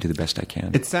enjoy it and do the best I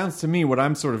can. It sounds to me what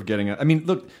I'm sort of getting at. I mean,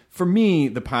 look, for me,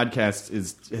 the podcast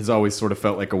has always sort of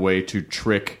felt like a way to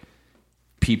trick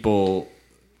people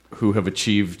who have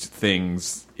achieved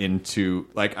things into,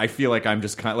 like, I feel like I'm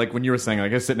just kind of, like when you were saying,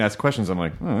 like, I sit and ask questions, I'm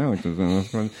like, oh, I like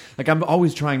this. Like, I'm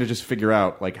always trying to just figure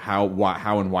out, like, how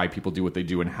and why people do what they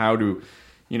do, and how to,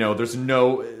 there's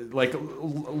no, like,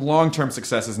 long-term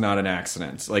success is not an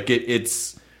accident. Like,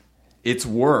 it's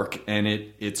work, and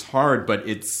it's hard, but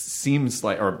it seems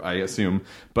like, or I assume,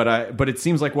 but it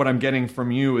seems like what I'm getting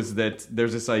from you is that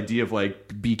there's this idea of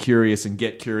like, be curious and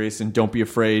get curious and don't be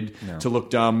afraid to look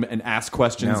dumb and ask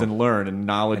questions and learn, and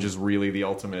knowledge is really the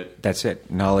ultimate. That's it.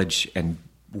 Knowledge and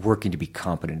working to be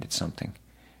competent at something.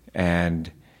 And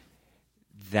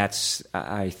that's,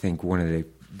 I think, one of the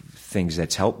things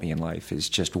that's helped me in life is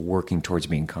just working towards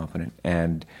being competent.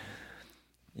 And,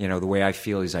 the way I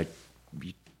feel is I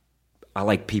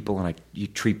like people, and you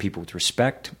treat people with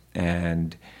respect,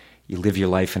 and you live your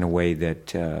life in a way that,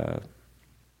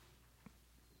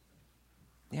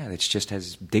 that just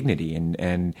has dignity,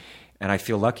 and I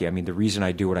feel lucky. I mean, the reason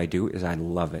I do what I do is I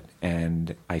love it,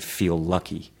 and I feel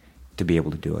lucky to be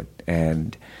able to do it.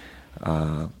 And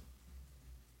I've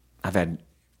had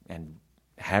and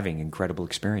having incredible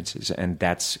experiences, and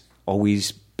that's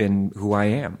always been who I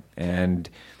am. And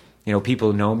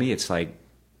people know me. It's like,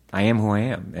 I am who I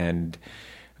am, and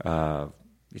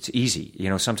it's easy.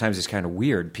 Sometimes it's kind of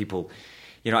weird. People,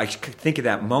 I think of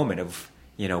that moment of,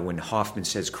 when Hoffman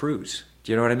says cruise.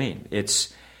 Do you know what I mean?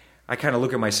 I kind of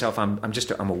look at myself, I'm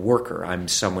a worker. I'm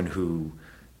someone who,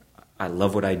 I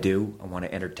love what I do. I want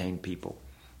to entertain people,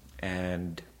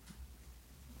 and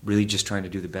really just trying to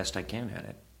do the best I can at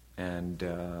it. And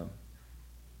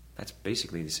that's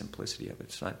basically the simplicity of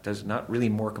it. It's not really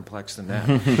more complex than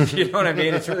that. You know what I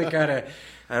mean? It's really kind of,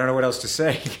 I don't know what else to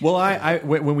say. Well,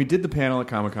 when we did the panel at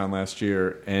Comic-Con last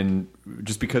year, and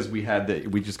just because we had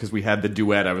the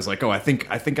duet, I was like, oh, I think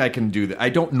I can do that. I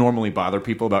don't normally bother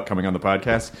people about coming on the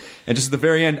podcast, and just at the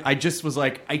very end, I just was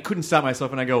like, I couldn't stop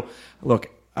myself, and I go, look,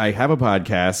 I have a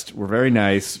podcast. We're very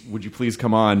nice. Would you please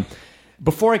come on?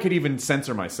 Before I could even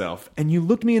censor myself, and you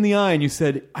looked me in the eye and you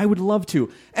said, I would love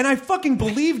to. And I fucking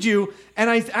believed you, and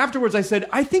afterwards I said,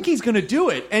 I think he's going to do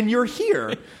it, and you're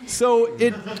here. So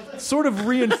it sort of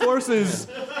reinforces.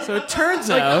 So it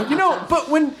turns out. but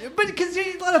because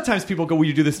a lot of times people go, will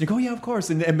you do this? And you go, yeah, of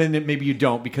course. And then maybe you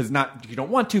don't, because you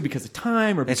don't want to because of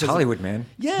time. Or because it's Hollywood, man.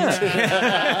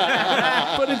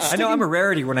 Yeah. But it's I know I'm a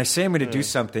rarity. When I say I'm going to do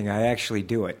something, I actually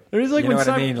do it. It was like when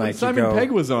Simon Pegg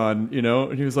was on,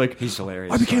 and he was like, he's hilarious.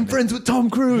 I became friends with Tom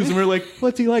Cruise, and we're like,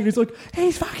 what's he like? And he's like,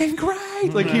 he's fucking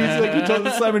great. Like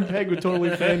Simon Pegg would totally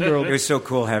fangirl. It was so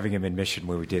cool having him in Mission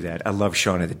when we did that. I love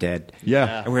Shaun of the Dead.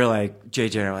 Yeah. And we were like,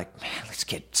 JJ and I were like, man, let's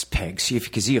get Pegg. See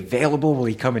if is he available? Will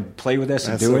he come and play with us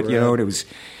and do it?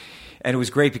 And it was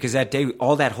great because that day,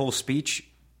 all that whole speech,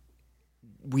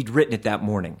 we'd written it that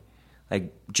morning.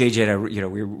 Like JJ and I,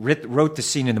 we wrote the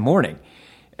scene in the morning,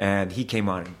 and he came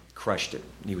on and crushed it.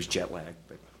 He was jet lagged,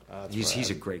 but he's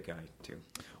a great guy too.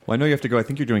 Well, I know you have to go. I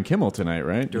think you're doing Kimmel tonight,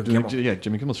 right? Kimmel.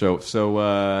 Jimmy Kimmel Show. So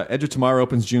Edge of Tomorrow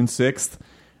opens June 6th.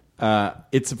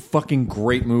 It's a fucking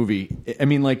great movie. I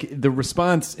mean, like, the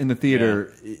response in the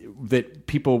theater that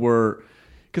people were...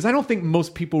 Because I don't think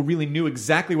most people really knew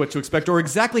exactly what to expect, or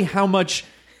exactly how much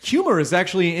humor is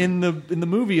actually in the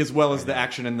movie, as well as the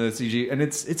action and the CG. And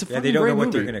it's a fucking great movie. They don't know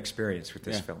what they're going to experience with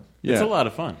this film. Yeah. It's a lot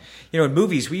of fun. In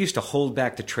movies, we used to hold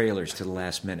back the trailers to the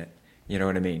last minute. You know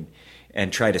what I mean?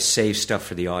 And try to save stuff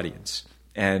for the audience.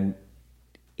 And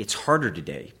it's harder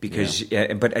today because,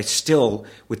 but I still,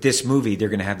 with this movie, they're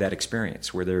going to have that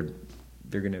experience where they're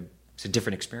going to. It's a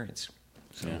different experience.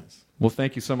 Well,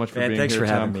 thank you so much for being thanks here, for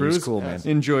Tom having me. Cruise. It's cool, man.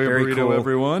 Enjoy Very a burrito, cool.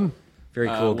 everyone. Very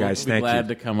cool, guys. We'll be Thank glad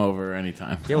you. to come over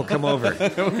anytime. Yeah, we'll come over.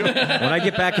 When I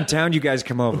get back in town, you guys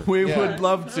come over. We would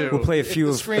love to. We'll play a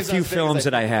few films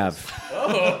that I have.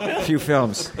 A few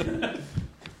films.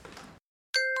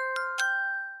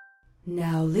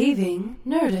 Now leaving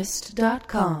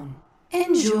Nerdist.com.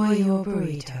 Enjoy your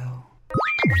burrito.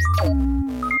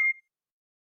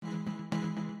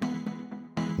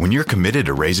 When you're committed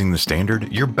to raising the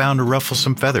standard, you're bound to ruffle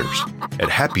some feathers. At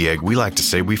Happy Egg, we like to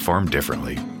say we farm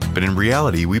differently. But in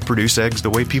reality, we produce eggs the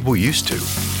way people used to,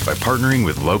 by partnering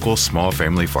with local small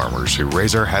family farmers who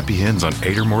raise our happy hens on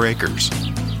 8 or more acres.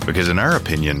 Because in our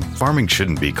opinion, farming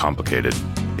shouldn't be complicated.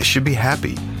 It should be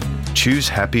happy. Choose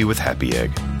happy with Happy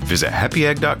Egg. Visit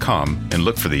happyegg.com and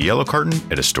look for the yellow carton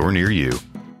at a store near you.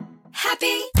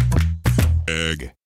 Happy Egg.